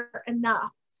self-aware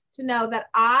enough to know that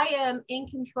I am in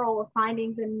control of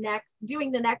doing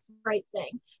the next right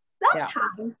thing.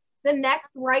 Sometimes the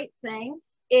next right thing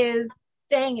is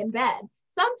staying in bed.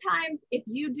 Sometimes if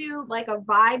you do like a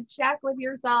vibe check with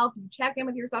yourself, you check in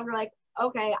with yourself, you're like,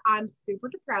 okay, I'm super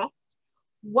depressed.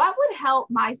 What would help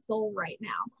my soul right now?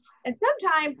 And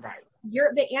sometimes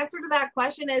the answer to that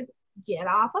question is get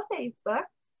off of Facebook,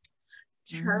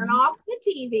 turn off the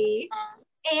TV,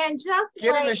 and just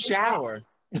get in the shower.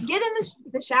 Get in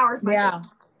the shower. Favorite.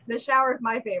 The shower is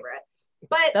my favorite.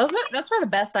 But that's where the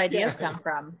best ideas come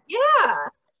from.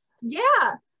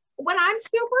 Yeah. When I'm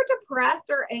super depressed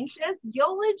or anxious,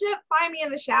 you'll legit find me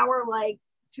in the shower like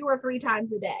 2 or 3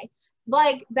 times a day.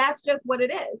 Like that's just what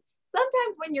it is.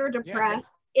 Sometimes when you're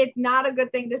depressed, it's not a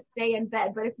good thing to stay in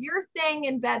bed. But if you're staying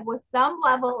in bed with some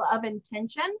level of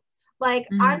intention, like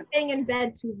I'm staying in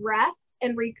bed to rest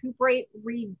and recuperate,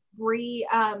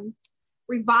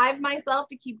 revive myself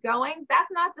to keep going, that's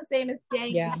not the same as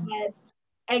staying in bed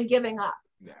and giving up.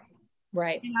 Yeah.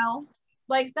 Right. You know,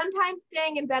 like sometimes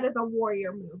staying in bed is a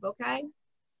warrior move. Okay.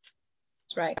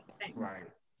 That's right. Right.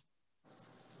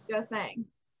 Just saying.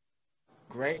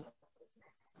 Great.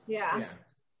 Yeah.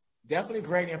 Definitely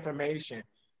great information.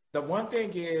 The one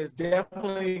thing is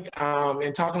definitely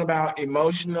in talking about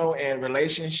emotional and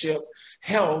relationship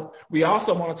health, we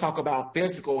also want to talk about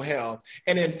physical health.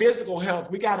 And in physical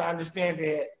health, we got to understand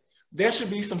that there should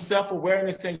be some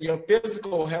self-awareness in your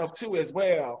physical health too as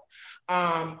well.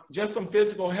 Just some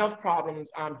physical health problems,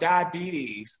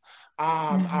 diabetes,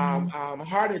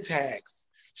 heart attacks,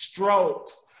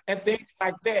 strokes, and things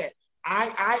like that.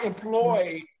 I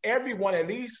employ everyone at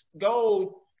least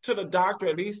go to the doctor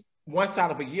at least once out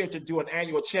of a year to do an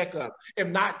annual checkup, if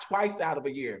not twice out of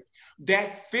a year.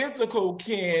 That physical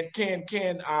can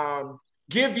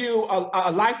give you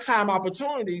a lifetime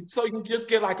opportunity, so you can just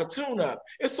get like a tune-up.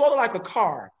 It's sort of like a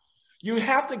car. You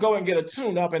have to go and get a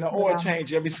tune-up and an oil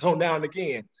change every so now and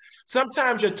again.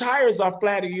 Sometimes your tires are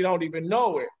flat and you don't even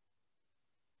know it.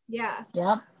 Yeah.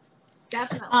 Yep.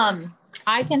 Definitely.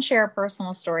 I can share a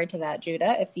personal story to that,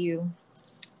 Judah, if you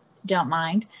don't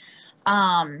mind.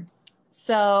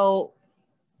 So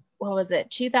what was it?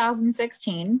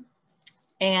 2016.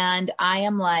 And I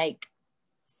am like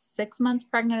 6 months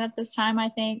pregnant at this time, I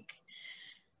think.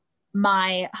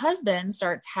 My husband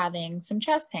starts having some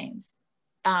chest pains.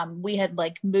 We had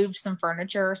like moved some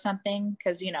furniture or something,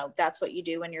 because you know that's what you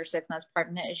do when you're 6 months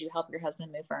pregnant, is you help your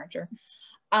husband move furniture.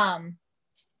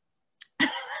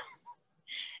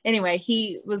 Anyway,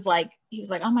 he was like,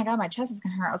 oh my God, my chest is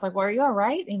gonna hurt. I was like, well, are you all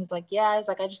right? And he was like, yeah. He's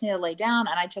like, I just need to lay down.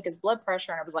 And I took his blood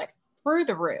pressure and it was like through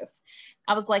the roof.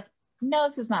 I was like, no,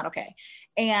 this is not okay.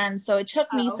 And so it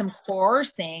took me some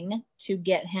coercing to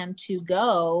get him to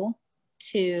go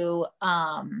to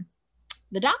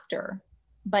the doctor,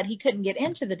 but he couldn't get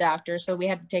into the doctor. So we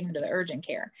had to take him to the urgent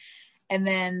care. And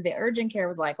then the urgent care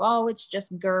was like, oh, it's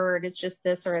just GERD. It's just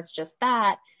this, or it's just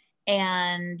that.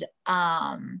 And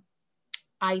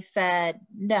I said,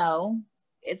 no,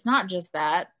 it's not just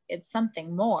that. It's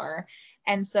something more.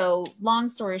 And so long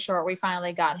story short, we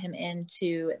finally got him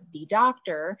into the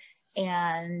doctor,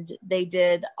 and they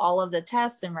did all of the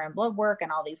tests and ran blood work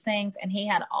and all these things. And he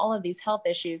had all of these health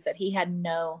issues that he had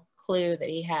no clue that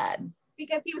he had.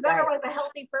 Because he was otherwise a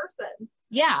healthy person.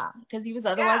 Yeah, because he was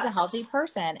otherwise a healthy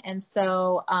person. And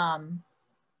so,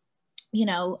 you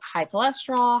know, high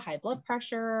cholesterol, high blood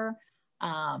pressure,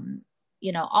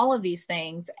 you know, all of these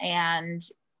things. And,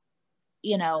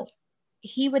 you know,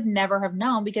 he would never have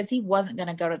known because he wasn't going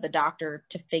to go to the doctor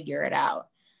to figure it out.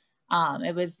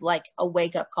 It was like a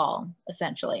wake up call,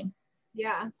 essentially.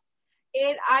 Yeah.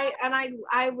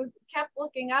 I was kept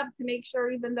looking up to make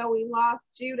sure, even though we lost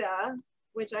Judah,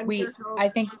 which I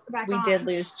think we did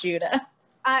lose Judah.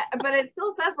 But it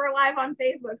still says we're live on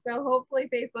Facebook, so hopefully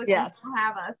Facebook will still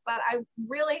have us. But I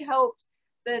really hoped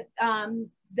that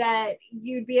that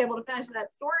you'd be able to finish that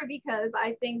story, because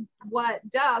I think what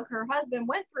Doug, her husband,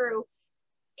 went through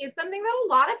is something that a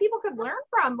lot of people could learn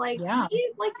from. Like,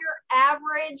 he's like your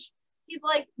average. He's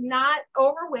like not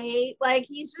overweight. Like,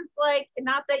 he's just like,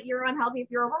 not that you're unhealthy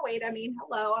if you're overweight. I mean,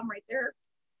 hello, I'm right there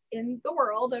in the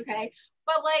world, okay?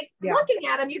 But like looking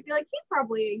at him, you'd be like, he's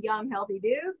probably a young, healthy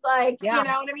dude. Like, you know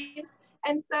what I mean?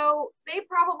 And so they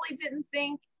probably didn't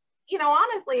think, you know,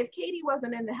 honestly, if Katie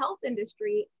wasn't in the health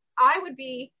industry, I would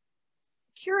be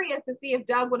curious to see if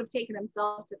Doug would have taken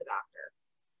himself to the doctor.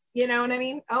 You know what I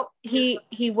mean? Oh, he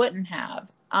wouldn't have.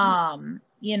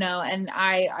 You know, and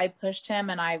I pushed him,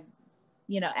 and I,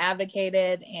 you know,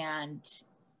 advocated, and,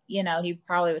 you know, he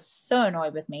probably was so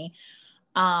annoyed with me.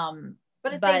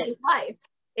 But it saved his life.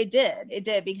 It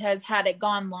did, because had it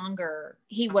gone longer,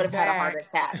 he would have had a heart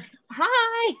attack.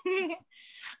 Hi.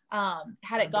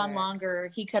 Had it gone longer,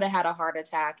 he could have had a heart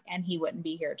attack, and he wouldn't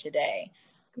be here today.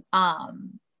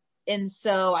 And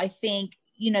so I think,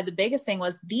 you know, the biggest thing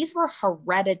was these were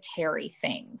hereditary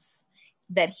things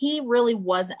that he really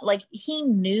wasn't, like, he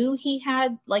knew he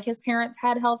had, like, his parents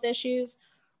had health issues,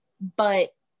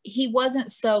 but he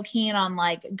wasn't so keen on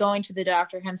like going to the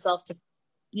doctor himself to,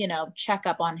 you know, check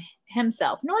up on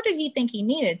himself, nor did he think he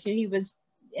needed to. He was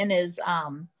in his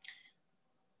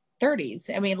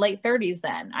 30s. I mean, late 30s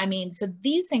then. I mean, so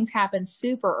these things happened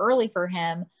super early for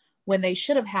him when they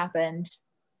should have happened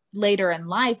later in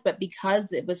life, but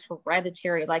because it was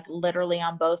hereditary, like literally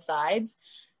on both sides,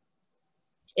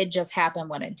 it just happened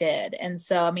when it did. And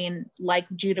so, I mean, like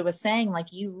Judah was saying,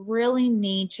 like, you really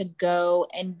need to go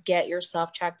and get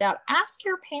yourself checked out. Ask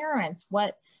your parents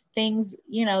what things,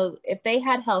 you know, if they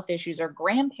had health issues, or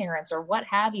grandparents or what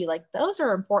have you, like those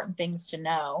are important things to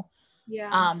know.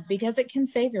 Because it can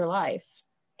save your life.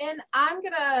 And I'm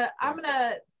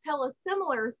gonna tell a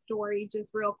similar story just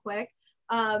real quick.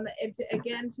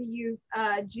 Again, to use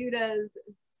Judah's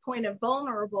point of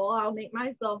vulnerable, I'll make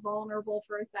myself vulnerable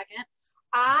for a second.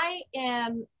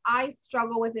 I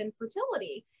struggle with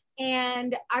infertility,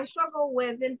 and I struggle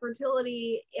with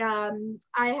infertility.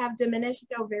 I have diminished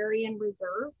ovarian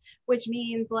reserve, which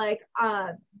means like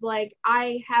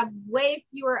I have way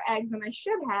fewer eggs than I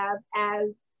should have as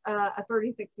a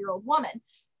 36-year-old woman.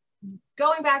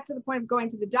 Going back to the point of going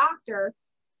to the doctor,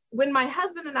 when my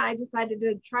husband and I decided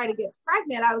to try to get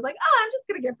pregnant, I was like, oh, I'm just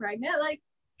gonna get pregnant. Like,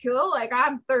 cool. Like,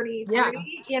 I'm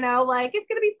 33, you know, like it's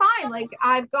gonna be fine. Like,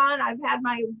 I've had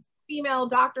my female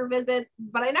doctor visits,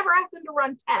 but I never asked them to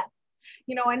run tests.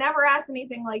 You know, I never asked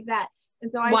anything like that.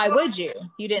 And so why would you?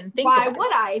 You didn't think why about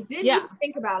would it. I? Didn't even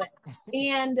think about it.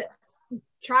 And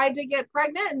tried to get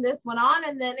pregnant, and this went on.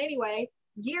 And then anyway,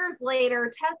 years later,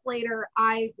 tests later,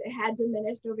 I had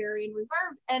diminished ovarian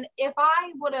reserve. And if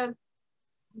I would have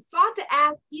thought to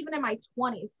ask even in my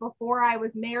 20s, before I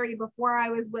was married, before I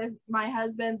was with my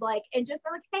husband, like, and just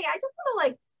like, hey, I just want to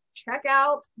like check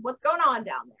out what's going on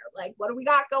down there. Like, what do we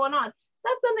got going on?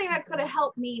 That's something that could have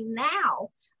helped me now.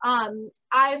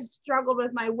 I've struggled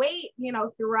with my weight, you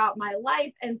know, throughout my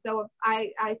life. And so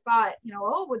I thought, you know,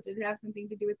 oh, did it have something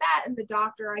to do with that? And the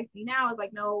doctor I see now is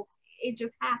like, no, it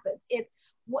just happened. It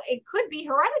could be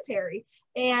hereditary.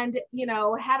 And, you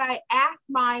know, had I asked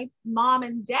my mom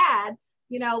and dad,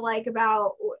 you know, like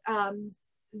about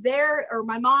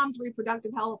my mom's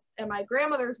reproductive health and my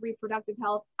grandmother's reproductive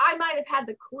health, I might have had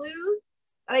the clues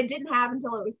that I didn't have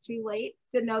until it was too late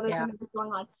to know that something was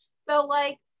going on. So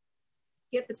like,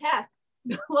 get the test,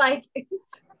 like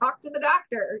talk to the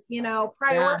doctor, you know,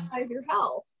 prioritize your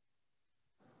health.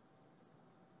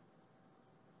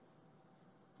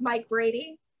 Mike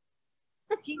Brady.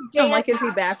 He's Jan. Mike, is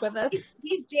he back with us?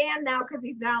 He's Jan now because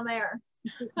he's down there.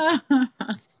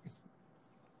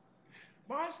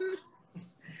 Marcy.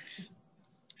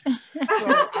 So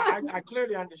I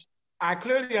clearly understand. I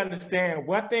clearly understand.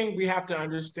 One thing we have to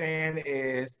understand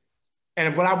is,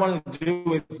 and what I want to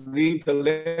do is leave the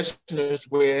listeners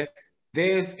with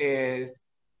this is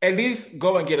at least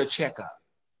go and get a checkup.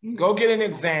 Go get an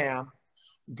exam.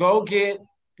 Go to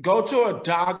a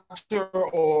doctor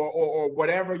or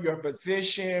whatever your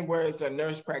physician, where it's a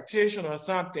nurse practitioner or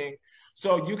something,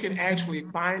 so you can actually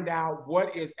find out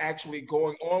what is actually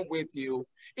going on with you,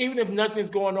 even if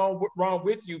nothing's going on wrong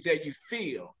with you that you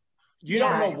feel. You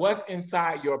don't know what's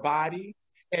inside your body,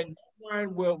 and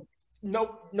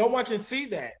no one can see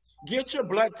that. Get your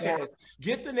blood test,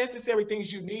 get the necessary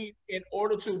things you need in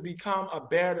order to become a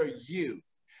better you.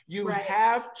 You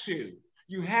have to.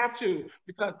 You have to,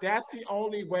 because that's the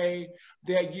only way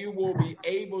that you will be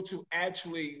able to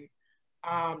actually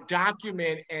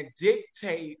document and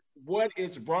dictate what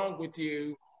is wrong with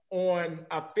you on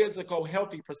a physical,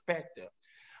 healthy perspective.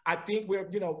 I think we're,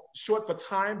 short for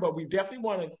time, but we definitely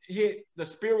want to hit the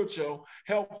spiritual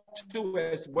health too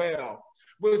as well.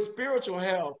 With spiritual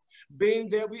health, being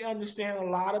that we understand a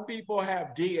lot of people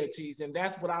have deities, and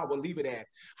that's what I will leave it at.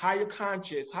 Higher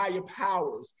conscious, higher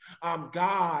powers,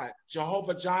 God,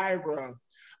 Jehovah Jireh.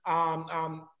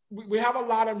 We have a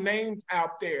lot of names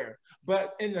out there,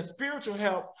 but in the spiritual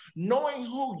health, knowing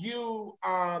who you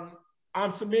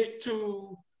submit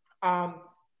to,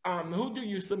 who do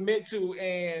you submit to,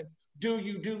 and do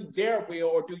you do their will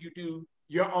or do you do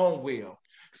your own will?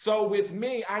 So with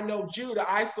me, I know Judah,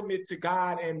 I submit to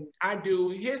God and I do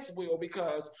his will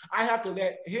because I have to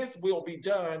let his will be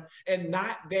done, and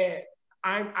not that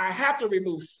I have to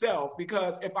remove self,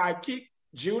 because if I keep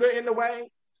Judah in the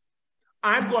way,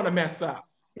 I'm going to mess up.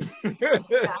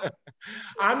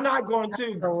 I'm not going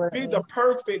to be the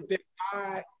perfect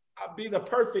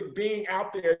being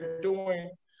out there doing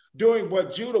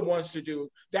what Judah wants to do.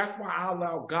 That's why I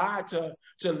allow God to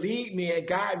lead me and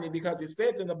guide me, because it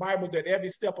says in the Bible that every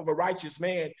step of a righteous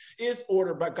man is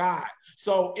ordered by God.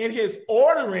 So in his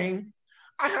ordering,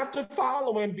 I have to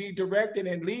follow and be directed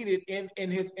and lead it in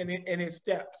his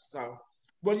steps. So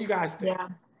what do you guys think?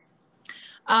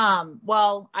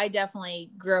 Well, I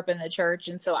definitely grew up in the church,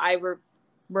 and so I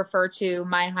refer to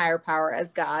my higher power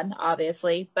as God,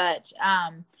 obviously, but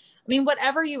I mean,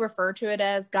 whatever you refer to it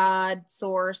as, God,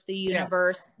 source, the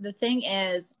universe, the thing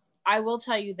is, I will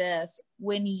tell you this,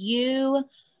 when you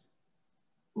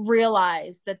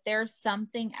realize that there's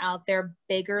something out there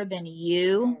bigger than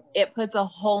you, it puts a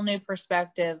whole new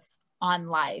perspective on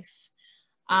life.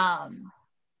 I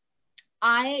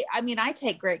mean, I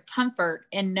take great comfort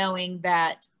in knowing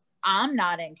that I'm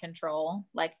not in control.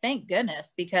 Like, thank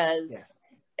goodness, because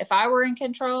if I were in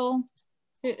control,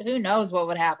 who knows what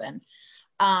would happen.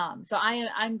 So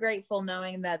I'm grateful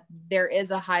knowing that there is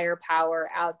a higher power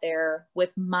out there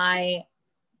with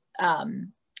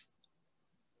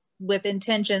with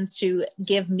intentions to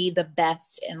give me the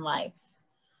best in life.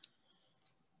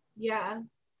 Yeah.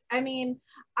 I mean,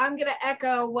 I'm going to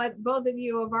echo what both of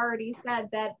you have already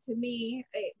said, that to me,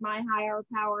 my higher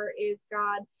power is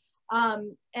God.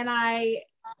 And I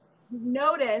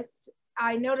noticed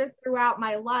throughout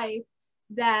my life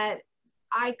that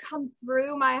I come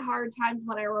through my hard times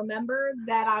when I remember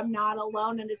that I'm not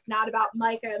alone, and it's not about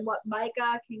Micah and what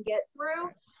Micah can get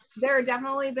through. There have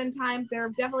definitely been times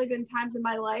in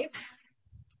my life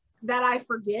that I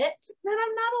forget that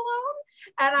I'm not alone.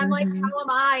 And I'm like, how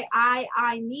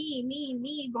am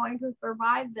me going to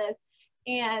survive this?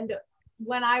 And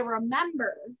when I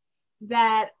remember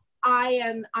that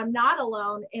I'm not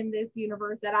alone in this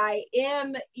universe, that I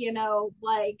am,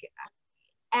 like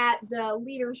at the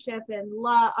leadership and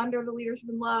love, under the leadership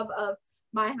and love of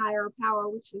my higher power,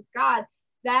 which is God,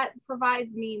 that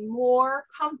provides me more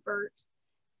comfort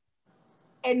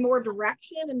and more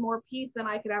direction and more peace than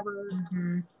I could ever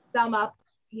sum up,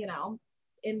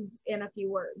 in a few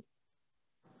words.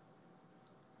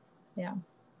 Yeah.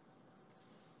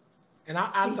 And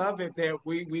I love it that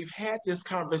we've had this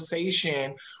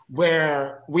conversation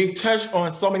where we've touched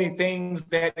on so many things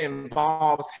that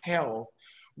involves health,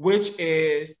 which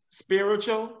is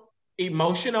spiritual,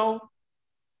 emotional,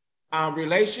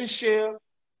 relationship,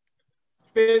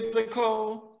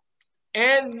 physical,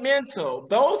 and mental.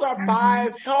 Those are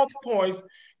 5 health points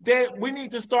that we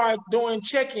need to start doing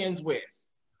check-ins with.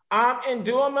 And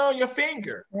do them on your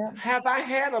finger. Yeah. Have I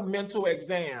had a mental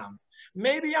exam?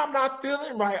 Maybe I'm not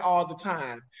feeling right all the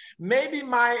time. Maybe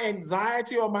my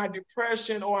anxiety or my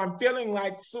depression, or I'm feeling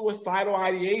like suicidal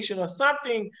ideation or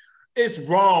something is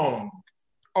wrong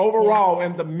overall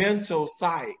in the mental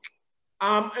psyche.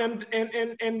 And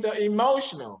the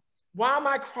emotional. Why am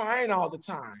I crying all the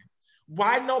time?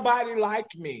 Why nobody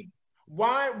like me?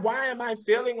 Why am I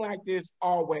feeling like this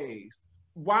always?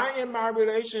 Why in my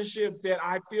relationships that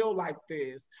I feel like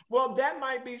this? Well, that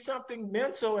might be something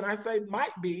mental, and I say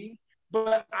might be,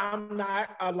 but I'm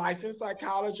not a licensed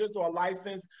psychologist or a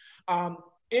licensed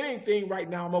anything right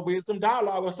now. I'm a wisdom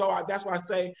dialogue, so that's why I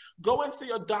say go and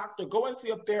see a doctor, go and see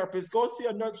a therapist, go see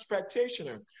a nurse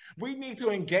practitioner. We need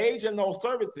to engage in those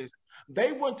services.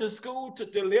 They went to school to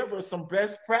deliver some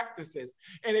best practices,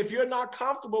 and if you're not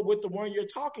comfortable with the one you're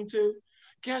talking to,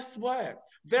 guess what?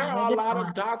 There are a lot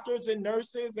of doctors and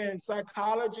nurses and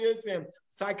psychologists and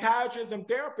psychiatrists and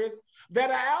therapists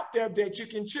that are out there that you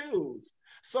can choose.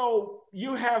 So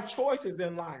you have choices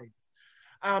in life.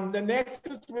 The next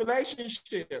is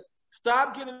relationship.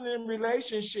 Stop getting in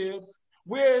relationships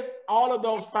with all of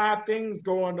those 5 things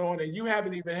going on, and you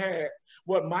haven't even had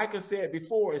what Micah said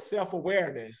before is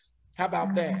self-awareness. How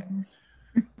about that?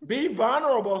 Be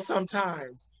vulnerable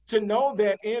sometimes to know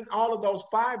that in all of those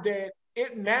 5 that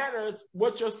it matters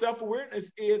what your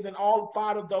self-awareness is in all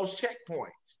 5 of those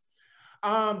checkpoints.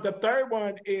 The third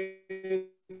one is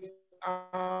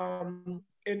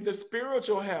in the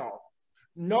spiritual health.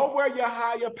 Know where your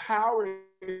higher power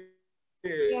is.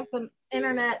 You have some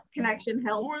internet connection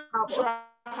health problems.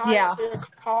 Yeah.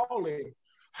 Calling.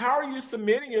 How are you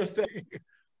submitting yourself?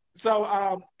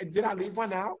 So, did I leave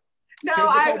one out? No,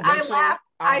 I laughed.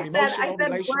 I said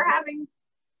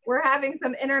we're having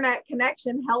some internet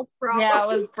connection health problems. Yeah, it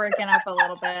was breaking up a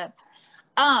little bit.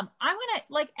 I want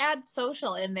to add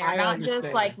social in there,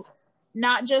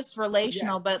 not just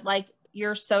relational, yes, but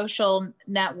your social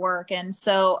network. And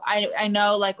so I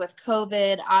know with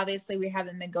COVID, obviously we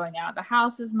haven't been going out of the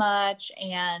house as much.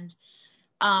 And yes,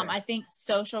 I think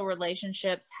social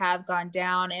relationships have gone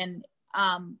down. And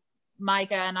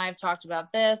Micah and I have talked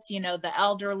about this, the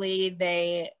elderly,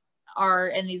 they are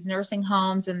in these nursing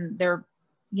homes and they're,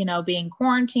 being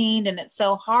quarantined, and it's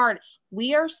so hard.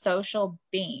 We are social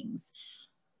beings.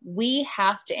 We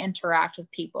have to interact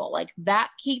with people.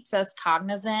 That keeps us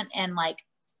cognizant and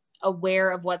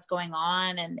aware of what's going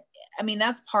on. And I mean,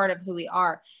 that's part of who we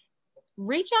are.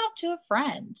 Reach out to a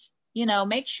friend,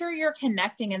 make sure you're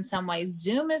connecting in some way.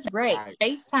 Zoom is great. Right.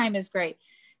 FaceTime is great.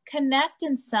 Connect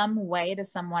in some way to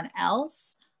someone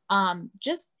else,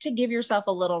 just to give yourself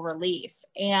a little relief.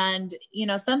 And,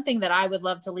 something that I would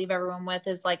love to leave everyone with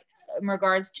is in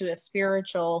regards to a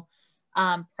spiritual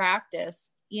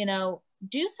practice,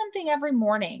 do something every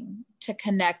morning to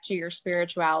connect to your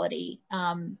spirituality.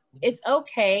 It's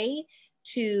okay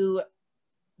to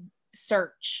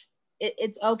search.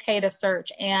 It's okay to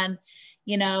search and,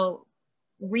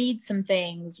 read some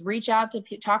things, reach out to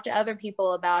talk to other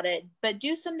people about it, but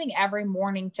do something every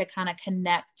morning to kind of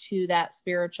connect to that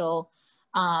spiritual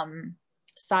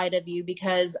side of you,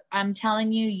 because I'm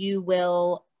telling you,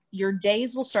 your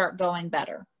days will start going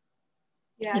better.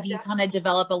 Yeah, if you kind of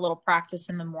develop a little practice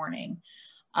in the morning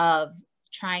of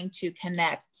trying to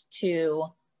connect to,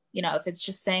 if it's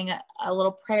just saying a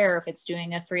little prayer, if it's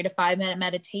doing a 3 to 5 minute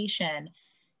meditation,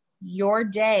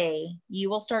 you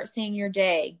will start seeing your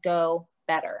day go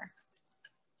better.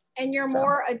 And you're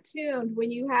more attuned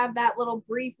when you have that little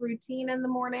brief routine in the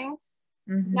morning,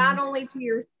 mm-hmm, not only to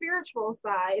your spiritual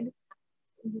side,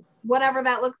 whatever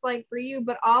that looks like for you,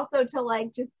 but also to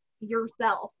just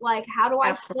yourself. How do I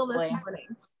Absolutely. Feel this morning?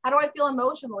 How do I feel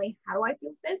emotionally? How do I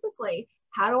feel physically?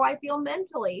 How do I feel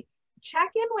mentally?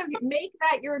 Check in with you. Make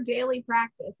that your daily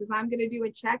practice, as I'm going to do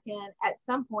a check-in at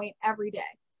some point every day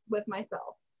with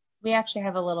myself. We actually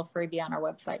have a little freebie on our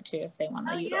website too, if they want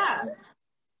to utilize it.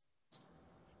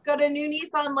 Go to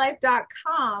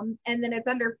newniceonlife.com, and then it's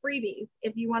under freebies.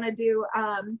 If you want to do,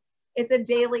 it's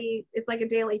like a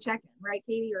daily check-in, right,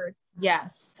 Katie? Or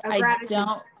yes,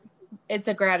 it's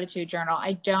a gratitude journal.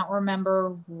 I don't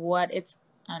remember what it's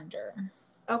under.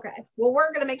 Okay. Well, we're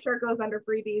going to make sure it goes under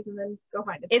freebies and then go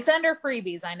find it. It's under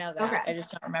freebies. I know that. Okay. I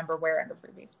just don't remember where under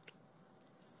freebies.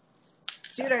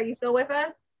 Jude, are you still with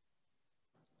us?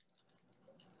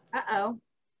 Uh-oh.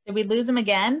 Did we lose him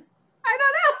again? I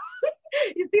don't know.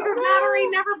 You see, the battery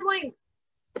never blinks.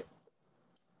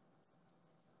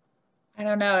 I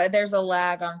don't know. There's a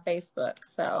lag on Facebook,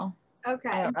 so. Okay.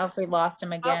 I don't know if we lost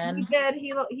him again. Oh, we did.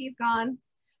 He's gone.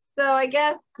 So I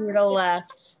guess. Judah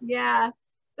left. Yeah.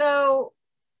 So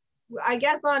I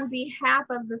guess on behalf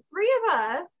of the 3 of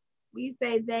us, we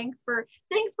say thanks for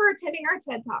attending our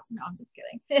TED Talk. No, I'm just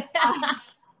kidding.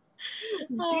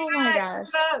 Oh my gosh.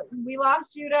 We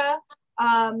lost Judah,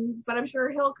 but I'm sure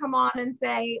he'll come on and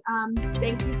say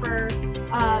thank you for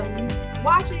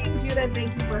watching. Judah,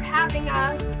 thank you for having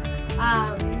us.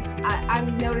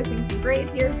 I'm noticing some grays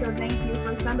here, so thank you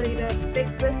for somebody to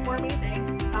fix this for me.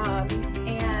 Thanks.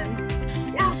 And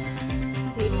yeah.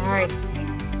 All right.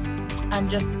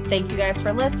 just thank you guys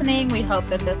for listening. We hope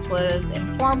that this was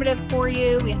informative for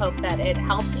you. We hope that it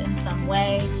helped in some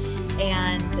way.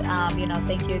 And,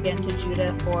 thank you again to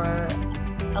Judah for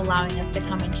allowing us to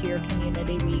come into your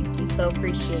community. We so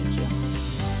appreciate you.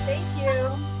 Thank you.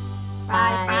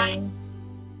 Bye.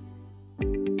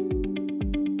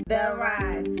 The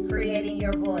Rise, creating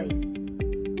your voice.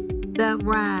 The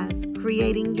Rise,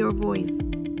 creating your voice.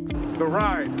 The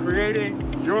Rise,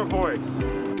 creating your voice.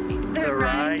 The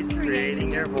Rise,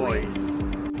 creating your voice.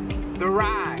 The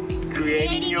Rise,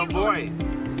 creating your voice.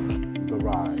 The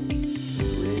Rise.